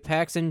James A.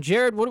 Paxson.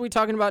 Jared, what are we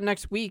talking about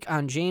next week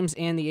on James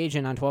and the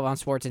Agent on 12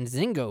 Ounce Sports and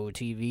Zingo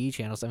TV,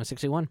 channel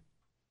 761?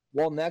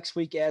 Well, next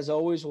week, as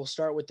always, we'll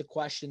start with the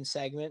question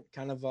segment,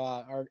 kind of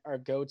our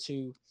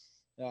go-to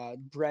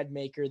bread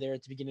maker there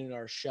at the beginning of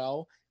our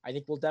show. I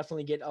think we'll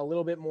definitely get a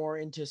little bit more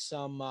into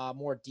some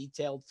more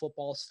detailed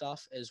football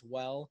stuff as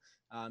well.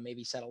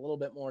 Maybe set a little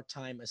bit more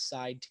time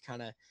aside to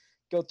kind of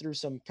go through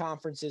some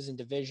conferences and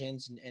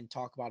divisions and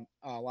talk about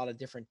a lot of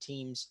different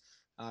teams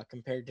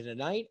compared to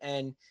tonight.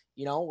 And,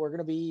 we're going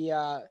to be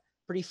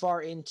pretty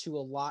far into a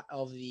lot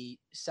of the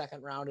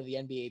second round of the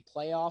NBA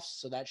playoffs.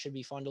 So that should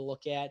be fun to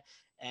look at.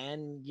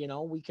 And,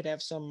 we could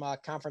have some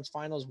conference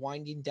finals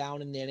winding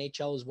down in the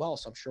NHL as well.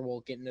 So I'm sure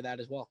we'll get into that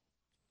as well.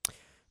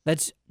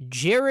 That's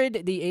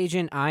Jared, the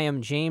agent. I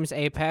am James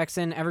A.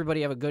 Paxson.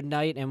 Everybody have a good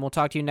night, and we'll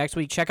talk to you next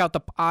week. Check out the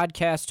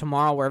podcast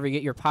tomorrow, wherever you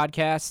get your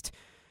podcast.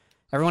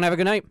 Everyone have a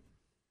good night.